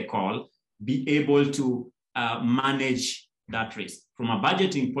on the call be able to manage that risk. From a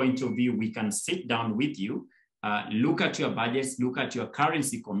budgeting point of view, we can sit down with you, look at your budgets, look at your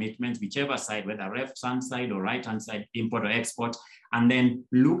currency commitments, whichever side, whether left-hand side or right-hand side, import or export, and then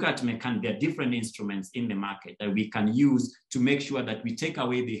look at there are different instruments in the market that we can use to make sure that we take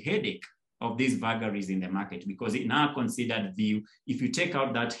away the headache of these vagaries in the market. Because in our considered view, if you take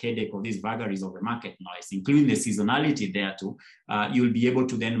out that headache of these vagaries of the market noise, including the seasonality there too, you'll be able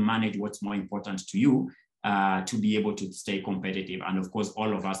to then manage what's more important to you, to be able to stay competitive. And of course,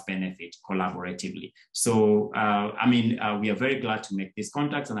 all of us benefit collaboratively. So, we are very glad to make these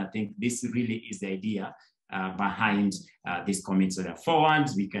contacts. And I think this really is the idea behind this commit. So there are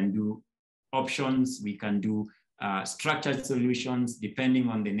forwards, we can do options, we can do structured solutions, depending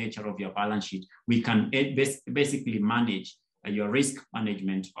on the nature of your balance sheet. We can basically manage your risk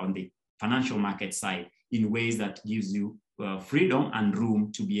management on the financial market side in ways that gives you freedom and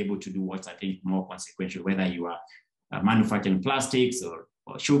room to be able to do what's, I think, more consequential, whether you are manufacturing plastics or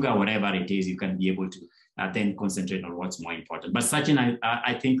sugar, whatever it is, you can be able to then concentrate on what's more important. But Sachin,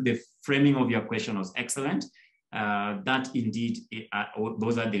 I think the framing of your question was excellent. That indeed,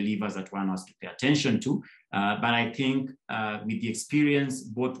 those are the levers that one has to pay attention to. But I think with the experience,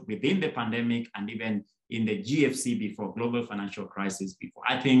 both within the pandemic and even in the GFC before, global financial crisis before,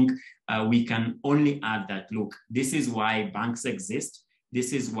 I think we can only add that, look, this is why banks exist.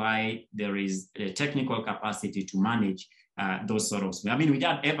 This is why there is a technical capacity to manage those sort of, we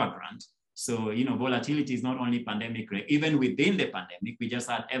had Evergrande. So, volatility is not only pandemic, even within the pandemic, we just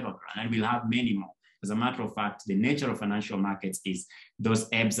had Evergrande, and we'll have many more. As a matter of fact, the nature of financial markets is those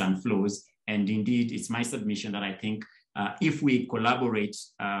ebbs and flows. And indeed, it's my submission that I think if we collaborate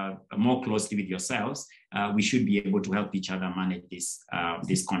more closely with yourselves, we should be able to help each other manage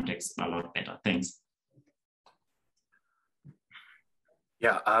this context a lot better. Thanks.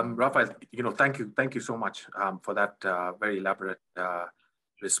 Yeah, Rafael, thank you so much for that very elaborate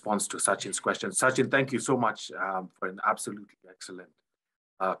response to Sachin's question. Sachin, thank you so much for an absolutely excellent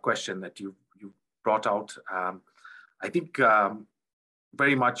question that you brought out. I think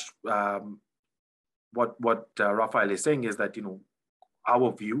very much what Rafael is saying is that,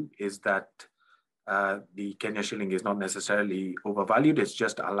 our view is that the Kenya shilling is not necessarily overvalued. It's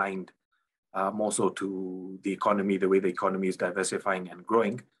just aligned more so to the economy, the way the economy is diversifying and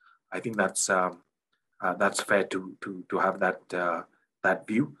growing. I think that's fair to have that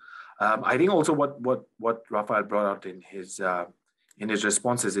view. I think also what Rafael brought out in his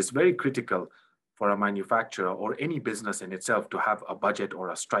responses is very critical for a manufacturer or any business in itself to have a budget or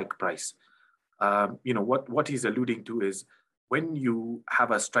a strike price. What he's alluding to is when you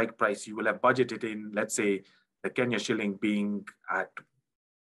have a strike price, you will have budgeted in, let's say, the Kenya shilling being at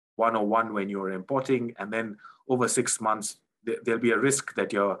 101 when you're importing, and then over 6 months, there'll be a risk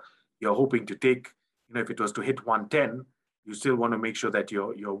that you're hoping to take. You know, if it was to hit 110, you still want to make sure that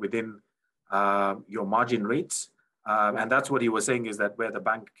you're within your margin rates. And that's what he was saying, is that where the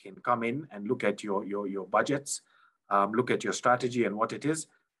bank can come in and look at your budgets, look at your strategy and what it is,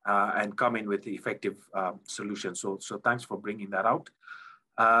 and come in with the effective solution. So thanks for bringing that out.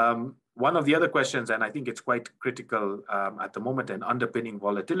 One of the other questions, and I think it's quite critical at the moment and underpinning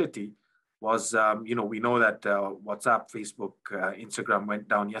volatility, was, you know, we know that WhatsApp, Facebook, Instagram went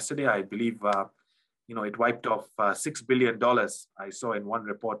down yesterday. I believe, you know, it wiped off $6 billion. I saw in one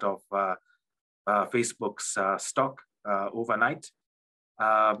report of Facebook's stock overnight.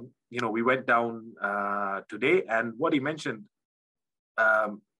 You know, we went down today, and what he mentioned,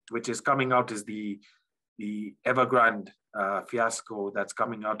 which is coming out, is the Evergrande fiasco that's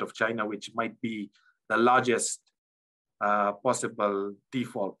coming out of China, which might be the largest possible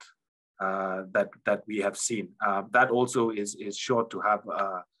default that we have seen. That also is sure to have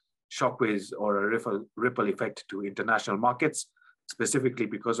shockwaves or a ripple effect to international markets, specifically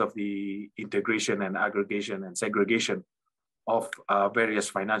because of the integration and aggregation and segregation of various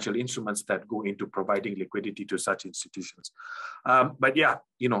financial instruments that go into providing liquidity to such institutions. But yeah,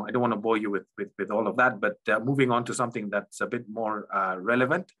 you know, I don't want to bore you with all of that, but moving on to something that's a bit more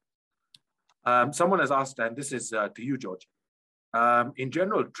relevant. Someone has asked, and this is to you, George. In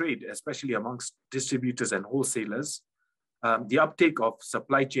general trade, especially amongst distributors and wholesalers, the uptake of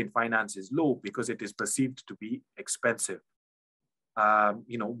supply chain finance is low because it is perceived to be expensive.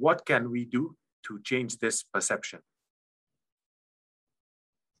 You know, what can we do to change this perception?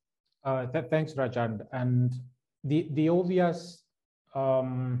 Thanks, Rajan. And the obvious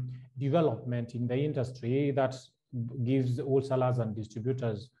development in the industry that gives wholesalers and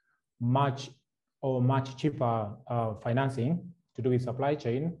distributors much cheaper financing to do with supply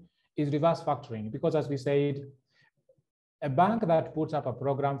chain is reverse factoring. Because as we said, a bank that puts up a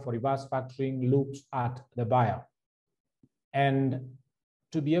program for reverse factoring looks at the buyer. And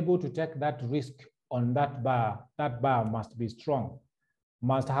to be able to take that risk on that buyer must be strong,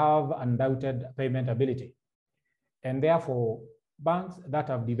 must have undoubted payment ability. And therefore, banks that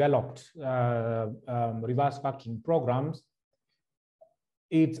have developed reverse factoring programs,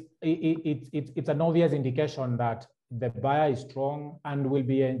 it's an obvious indication that the buyer is strong and will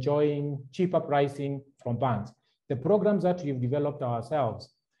be enjoying cheaper pricing from banks. The programs that we've developed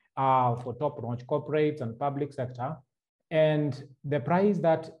ourselves are for top-notch corporates and public sector, and the price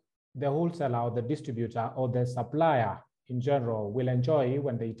that the wholesaler or the distributor or the supplier in general will enjoy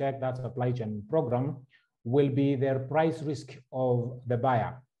when they take that supply chain program will be their price risk of the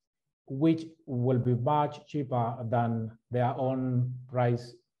buyer, which will be much cheaper than their own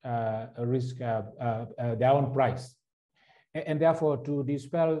price risk, their own price. And therefore, to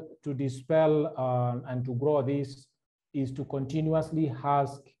dispel and to grow this is to continuously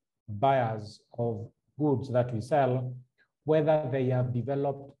ask buyers of goods that we sell whether they have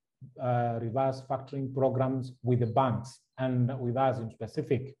developed reverse factoring programs with the banks and with us in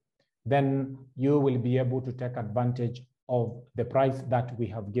specific. Then you will be able to take advantage of the price that we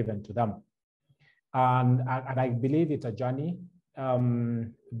have given to them. And I believe it's a journey.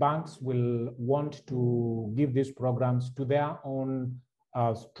 Banks will want to give these programs to their own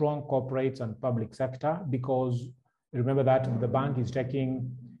strong corporates and public sector, because remember that the bank is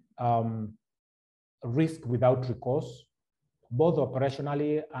taking risk without recourse, both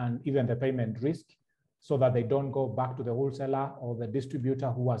operationally and even the payment risk, so that they don't go back to the wholesaler or the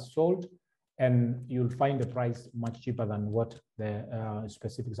distributor who has sold, and you'll find the price much cheaper than what the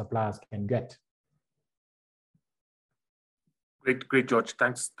specific suppliers can get. Great, George.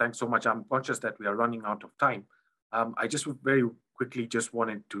 Thanks so much. I'm conscious that we are running out of time. I just very quickly just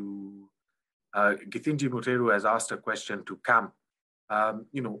wanted to, Githinji Muteru has asked a question to CAM.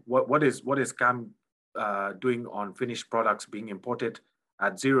 You know, what is CAM doing on finished products being imported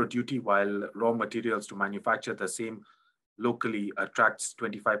at zero duty, while raw materials to manufacture the same locally attracts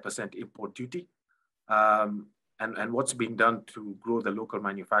 25% import duty? And what's being done to grow the local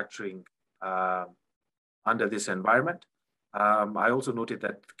manufacturing under this environment? I also noted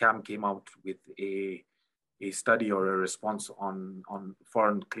that CAM came out with a study or a response on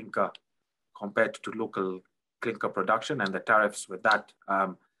foreign clinker compared to local clinker production and the tariffs with that.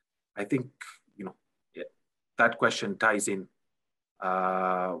 I think, you know, that question ties in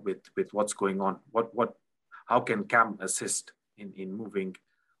with what's going on. How can CAM assist in moving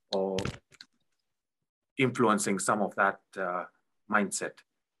or influencing some of that mindset?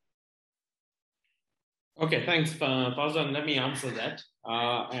 Okay, thanks, Fawzan. Let me answer that.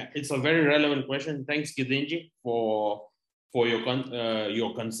 It's a very relevant question. Thanks, Gideonji, for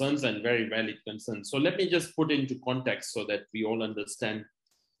your concerns and very valid concerns. So let me just put into context so that we all understand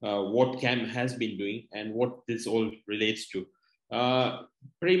what CAM has been doing and what this all relates to.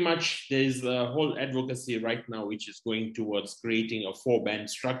 Pretty much there's a whole advocacy right now which is going towards creating a 4-band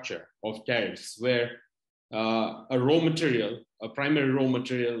structure of tariffs where a raw material, a primary raw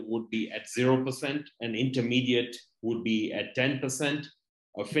material would be at 0%, an intermediate would be at 10%,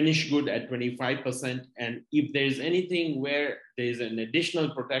 a finished good at 25%. And if there's anything where there's an additional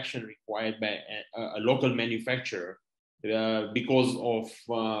protection required by a local manufacturer because of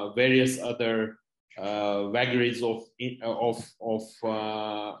various other vagaries of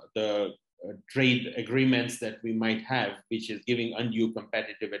the trade agreements that we might have, which is giving undue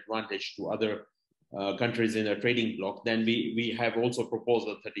competitive advantage to other countries in a trading bloc, then we have also proposed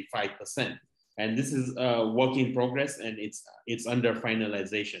a 35%. And this is a work in progress and it's under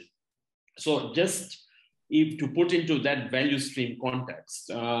finalization. So just to put into that value stream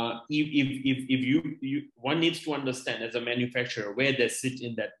context, if one needs to understand as a manufacturer where they sit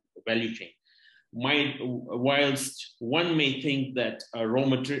in that value chain. Whilst one may think that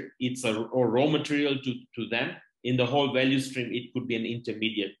it's a raw material to them, in the whole value stream, it could be an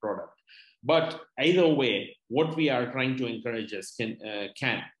intermediate product. But either way, what we are trying to encourage as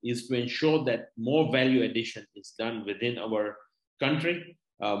CAM is to ensure that more value addition is done within our country,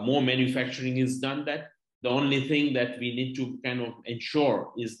 more manufacturing is done that. The only thing that we need to kind of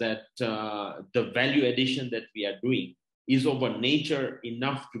ensure is that the value addition that we are doing is of a nature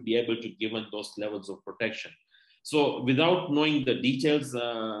enough to be able to give those levels of protection. So without knowing the details,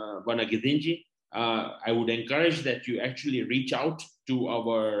 Bwana Gideonji, I would encourage that you actually reach out to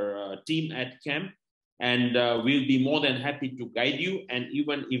our team at CAM, and we'll be more than happy to guide you. And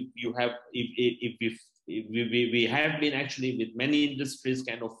even if you have, we have been actually with many industries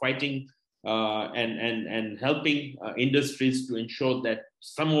kind of fighting and helping industries to ensure that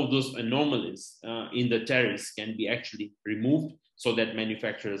some of those anomalies in the tariffs can be actually removed so that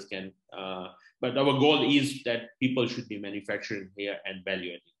manufacturers can, but our goal is that people should be manufacturing here and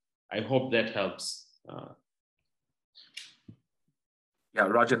value adding. I hope that helps. Yeah,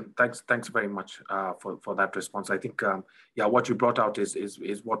 Rajan, thanks very much for that response. I think, yeah, what you brought out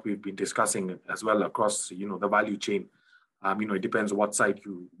is what we've been discussing as well across, the value chain. It depends what side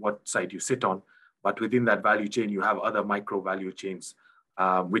you sit on, but within that value chain, you have other micro value chains,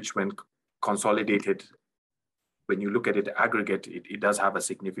 which when consolidated, when you look at it aggregate, it does have a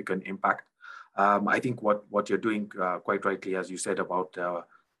significant impact. I think what you're doing quite rightly, as you said about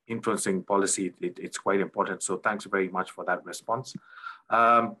influencing policy, it's quite important. So thanks very much for that response.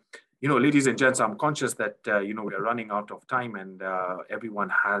 Ladies and gents, I'm conscious that, we're running out of time and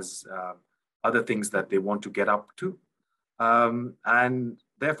everyone has other things that they want to get up to. And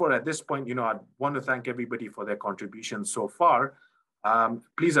therefore, at this point, I want to thank everybody for their contributions so far.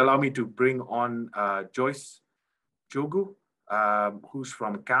 Please allow me to bring on Joyce Jogu, who's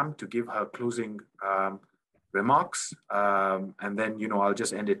from CAM, to give her closing remarks. And then, I'll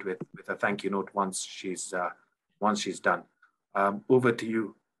just end it with a thank you note once she's done. Over to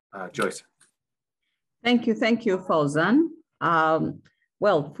you, Joyce. Thank you, Fawzan.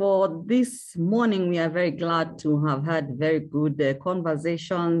 Well, for this morning, we are very glad to have had very good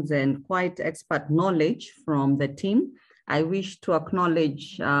conversations and quite expert knowledge from the team. I wish to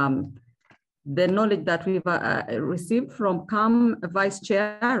acknowledge the knowledge that we've received from CAM Vice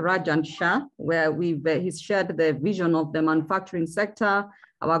Chair Rajan Shah, where he's shared the vision of the manufacturing sector,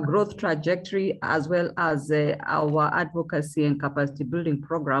 our growth trajectory, as well as our advocacy and capacity building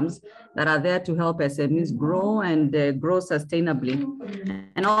programs that are there to help SMEs grow and grow sustainably.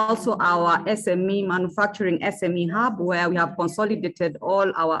 And also our SME manufacturing SME hub, where we have consolidated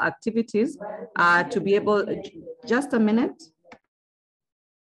all our activities to be able, just a minute.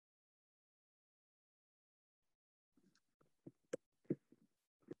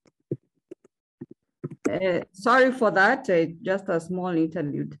 Sorry for that, just a small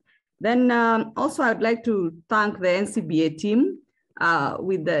interlude. Then also I'd like to thank the NCBA team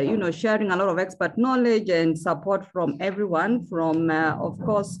with the, sharing a lot of expert knowledge and support from everyone, from of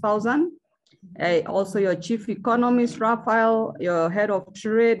course Fawzan, also your chief economist Raphael, your head of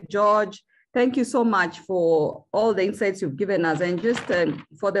trade George. Thank you so much for all the insights you've given us, and just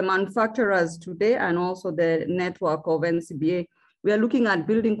for the manufacturers today and also the network of NCBA. We are looking at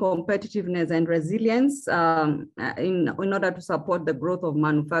building competitiveness and resilience in order to support the growth of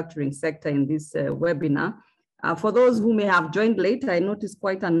manufacturing sector in this webinar. For those who may have joined late, I noticed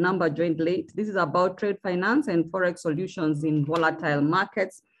quite a number joined late. This is about trade finance and forex solutions in volatile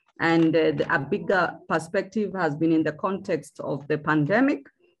markets. And a bigger perspective has been in the context of the pandemic,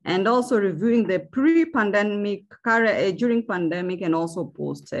 and also reviewing the pre-pandemic, during pandemic, and also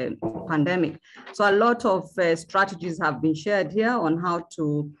post-pandemic. So a lot of strategies have been shared here on how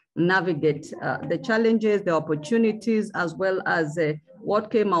to navigate the challenges, the opportunities, as well as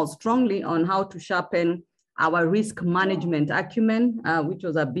what came out strongly on how to sharpen our risk management acumen, which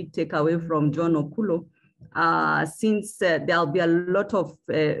was a big takeaway from John Okulo, since there'll be a lot of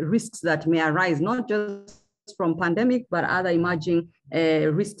risks that may arise, not just from pandemic, but other emerging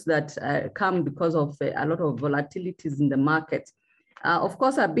risks that come because of a lot of volatilities in the market. Of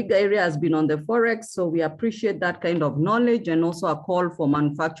course, a big area has been on the forex, so we appreciate that kind of knowledge, and also a call for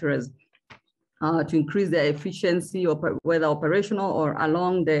manufacturers to increase their efficiency, whether operational or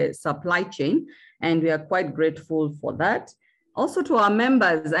along the supply chain, and we are quite grateful for that. Also to our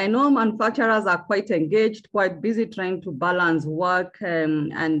members, I know manufacturers are quite engaged, quite busy trying to balance work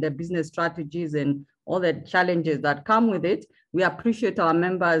and the business strategies and all the challenges that come with it. We appreciate our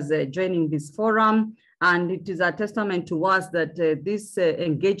members joining this forum, and it is a testament to us that these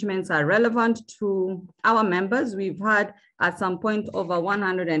engagements are relevant to our members. We've had at some point over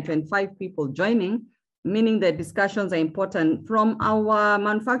 125 people joining, meaning the discussions are important. From our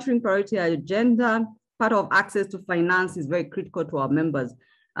manufacturing priority agenda, part of access to finance is very critical to our members,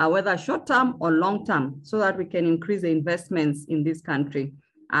 whether short-term or long-term, so that we can increase the investments in this country.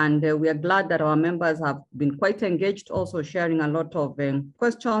 And we are glad that our members have been quite engaged, also sharing a lot of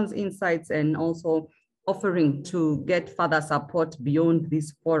questions, insights, and also offering to get further support beyond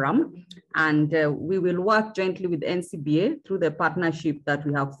this forum. And we will work jointly with NCBA through the partnership that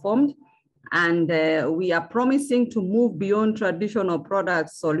we have formed. And we are promising to move beyond traditional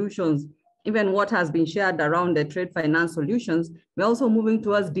product solutions, even what has been shared around the trade finance solutions. We're also moving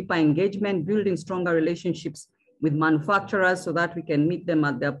towards deeper engagement, building stronger relationships with manufacturers so that we can meet them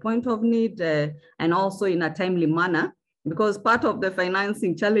at their point of need and also in a timely manner, because part of the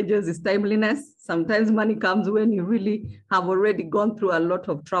financing challenges is timeliness. Sometimes money comes when you really have already gone through a lot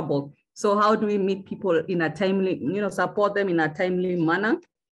of trouble. So how do we meet people in a timely, support them in a timely manner?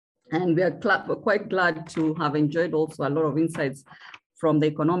 And we're quite glad to have enjoyed also a lot of insights from the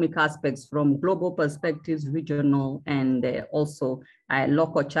economic aspects, from global perspectives, regional, and also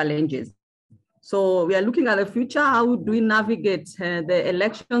local challenges. So we are looking at the future. How do we navigate the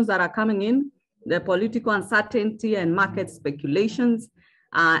elections that are coming in, the political uncertainty and market speculations,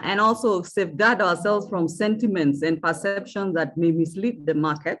 and also safeguard ourselves from sentiments and perceptions that may mislead the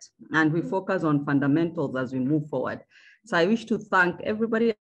market, and we focus on fundamentals as we move forward. So I wish to thank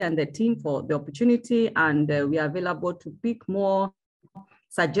everybody and the team for the opportunity, and we are available to pick more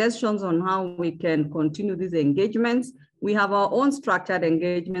suggestions on how we can continue these engagements. We have our own structured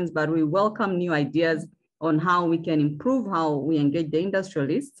engagements, but we welcome new ideas on how we can improve how we engage the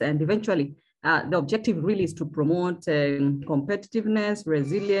industrialists. And eventually, the objective really is to promote competitiveness,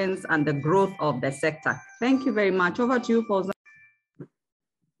 resilience, and the growth of the sector. Thank you very much. Over to you, Fawzan.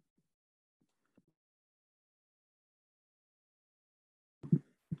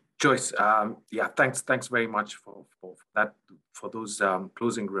 Joyce, yeah, thanks very much for those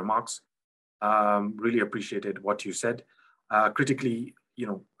closing remarks. Really appreciated what you said. Critically,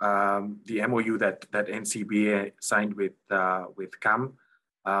 the MOU that NCBA signed with CAM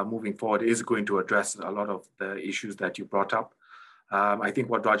moving forward is going to address a lot of the issues that you brought up. I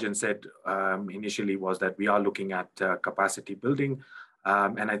think what Rajan said initially was that we are looking at capacity building,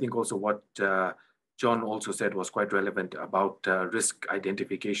 and I think also what John also said was quite relevant about risk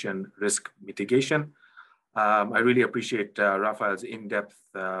identification, risk mitigation. I really appreciate Rafael's in-depth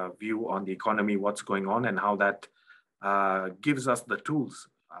view on the economy, what's going on, and how that gives us the tools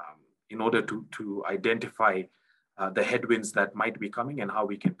in order to identify the headwinds that might be coming and how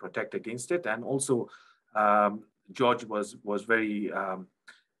we can protect against it. And also, George was very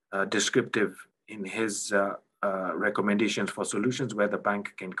descriptive in his recommendations for solutions where the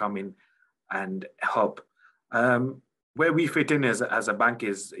bank can come in and help. Where we fit in as a bank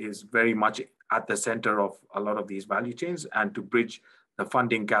is very much at the center of a lot of these value chains, and to bridge the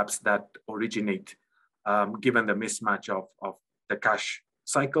funding gaps that originate given the mismatch of the cash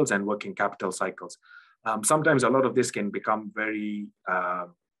cycles and working capital cycles. Sometimes a lot of this can become very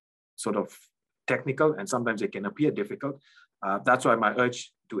sort of technical, and sometimes it can appear difficult. That's why my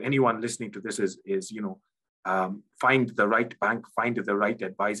urge to anyone listening to this is find the right bank, find the right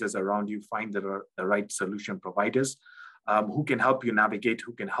advisors around you, find the right solution providers who can help you navigate,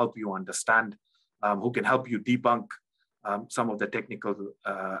 who can help you understand, who can help you debunk some of the technical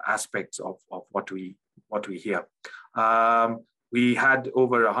aspects of what we hear. We had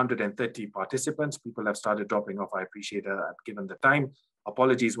over 130 participants. People have started dropping off. I appreciate that given the time.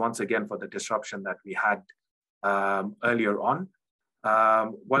 apologies once again for the disruption that we had earlier on.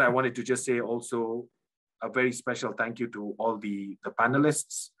 What I wanted to just say also, a very special thank you to all the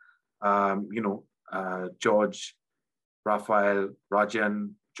panelists, George, Raphael,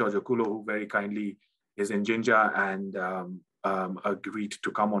 Rajan, George Okulo, who very kindly is in Jinja and agreed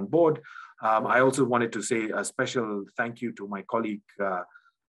to come on board. I also wanted to say a special thank you to my colleagues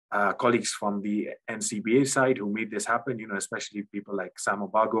from the NCBA side who made this happen, especially people like Sam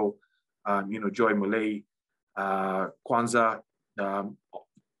Obago, Joy Mulay, Kwanzaa,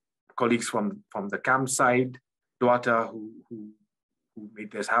 colleagues from the CAM side, Duata, who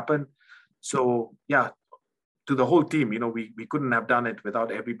made this happen. So yeah, to the whole team, we couldn't have done it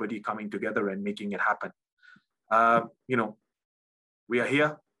without everybody coming together and making it happen. We are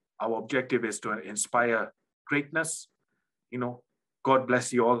here. Our objective is to inspire greatness. God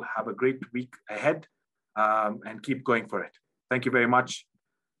bless you all. Have a great week ahead and keep going for it. Thank you very much.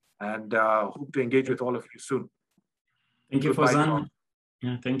 And hope to engage with all of you soon. Thank you, Fawzan.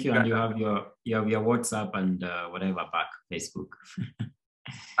 Yeah, thank you. And you have your WhatsApp and whatever back, Facebook.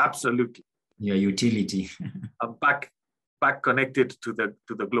 Absolutely. Your utility. I'm back connected to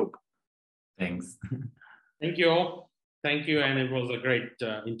the globe. Thanks. Thank you all. Thank you, and it was a great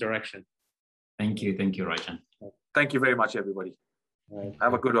interaction. Thank you, Rajan. Thank you very much, everybody. Right.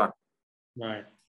 Have a good one. Bye.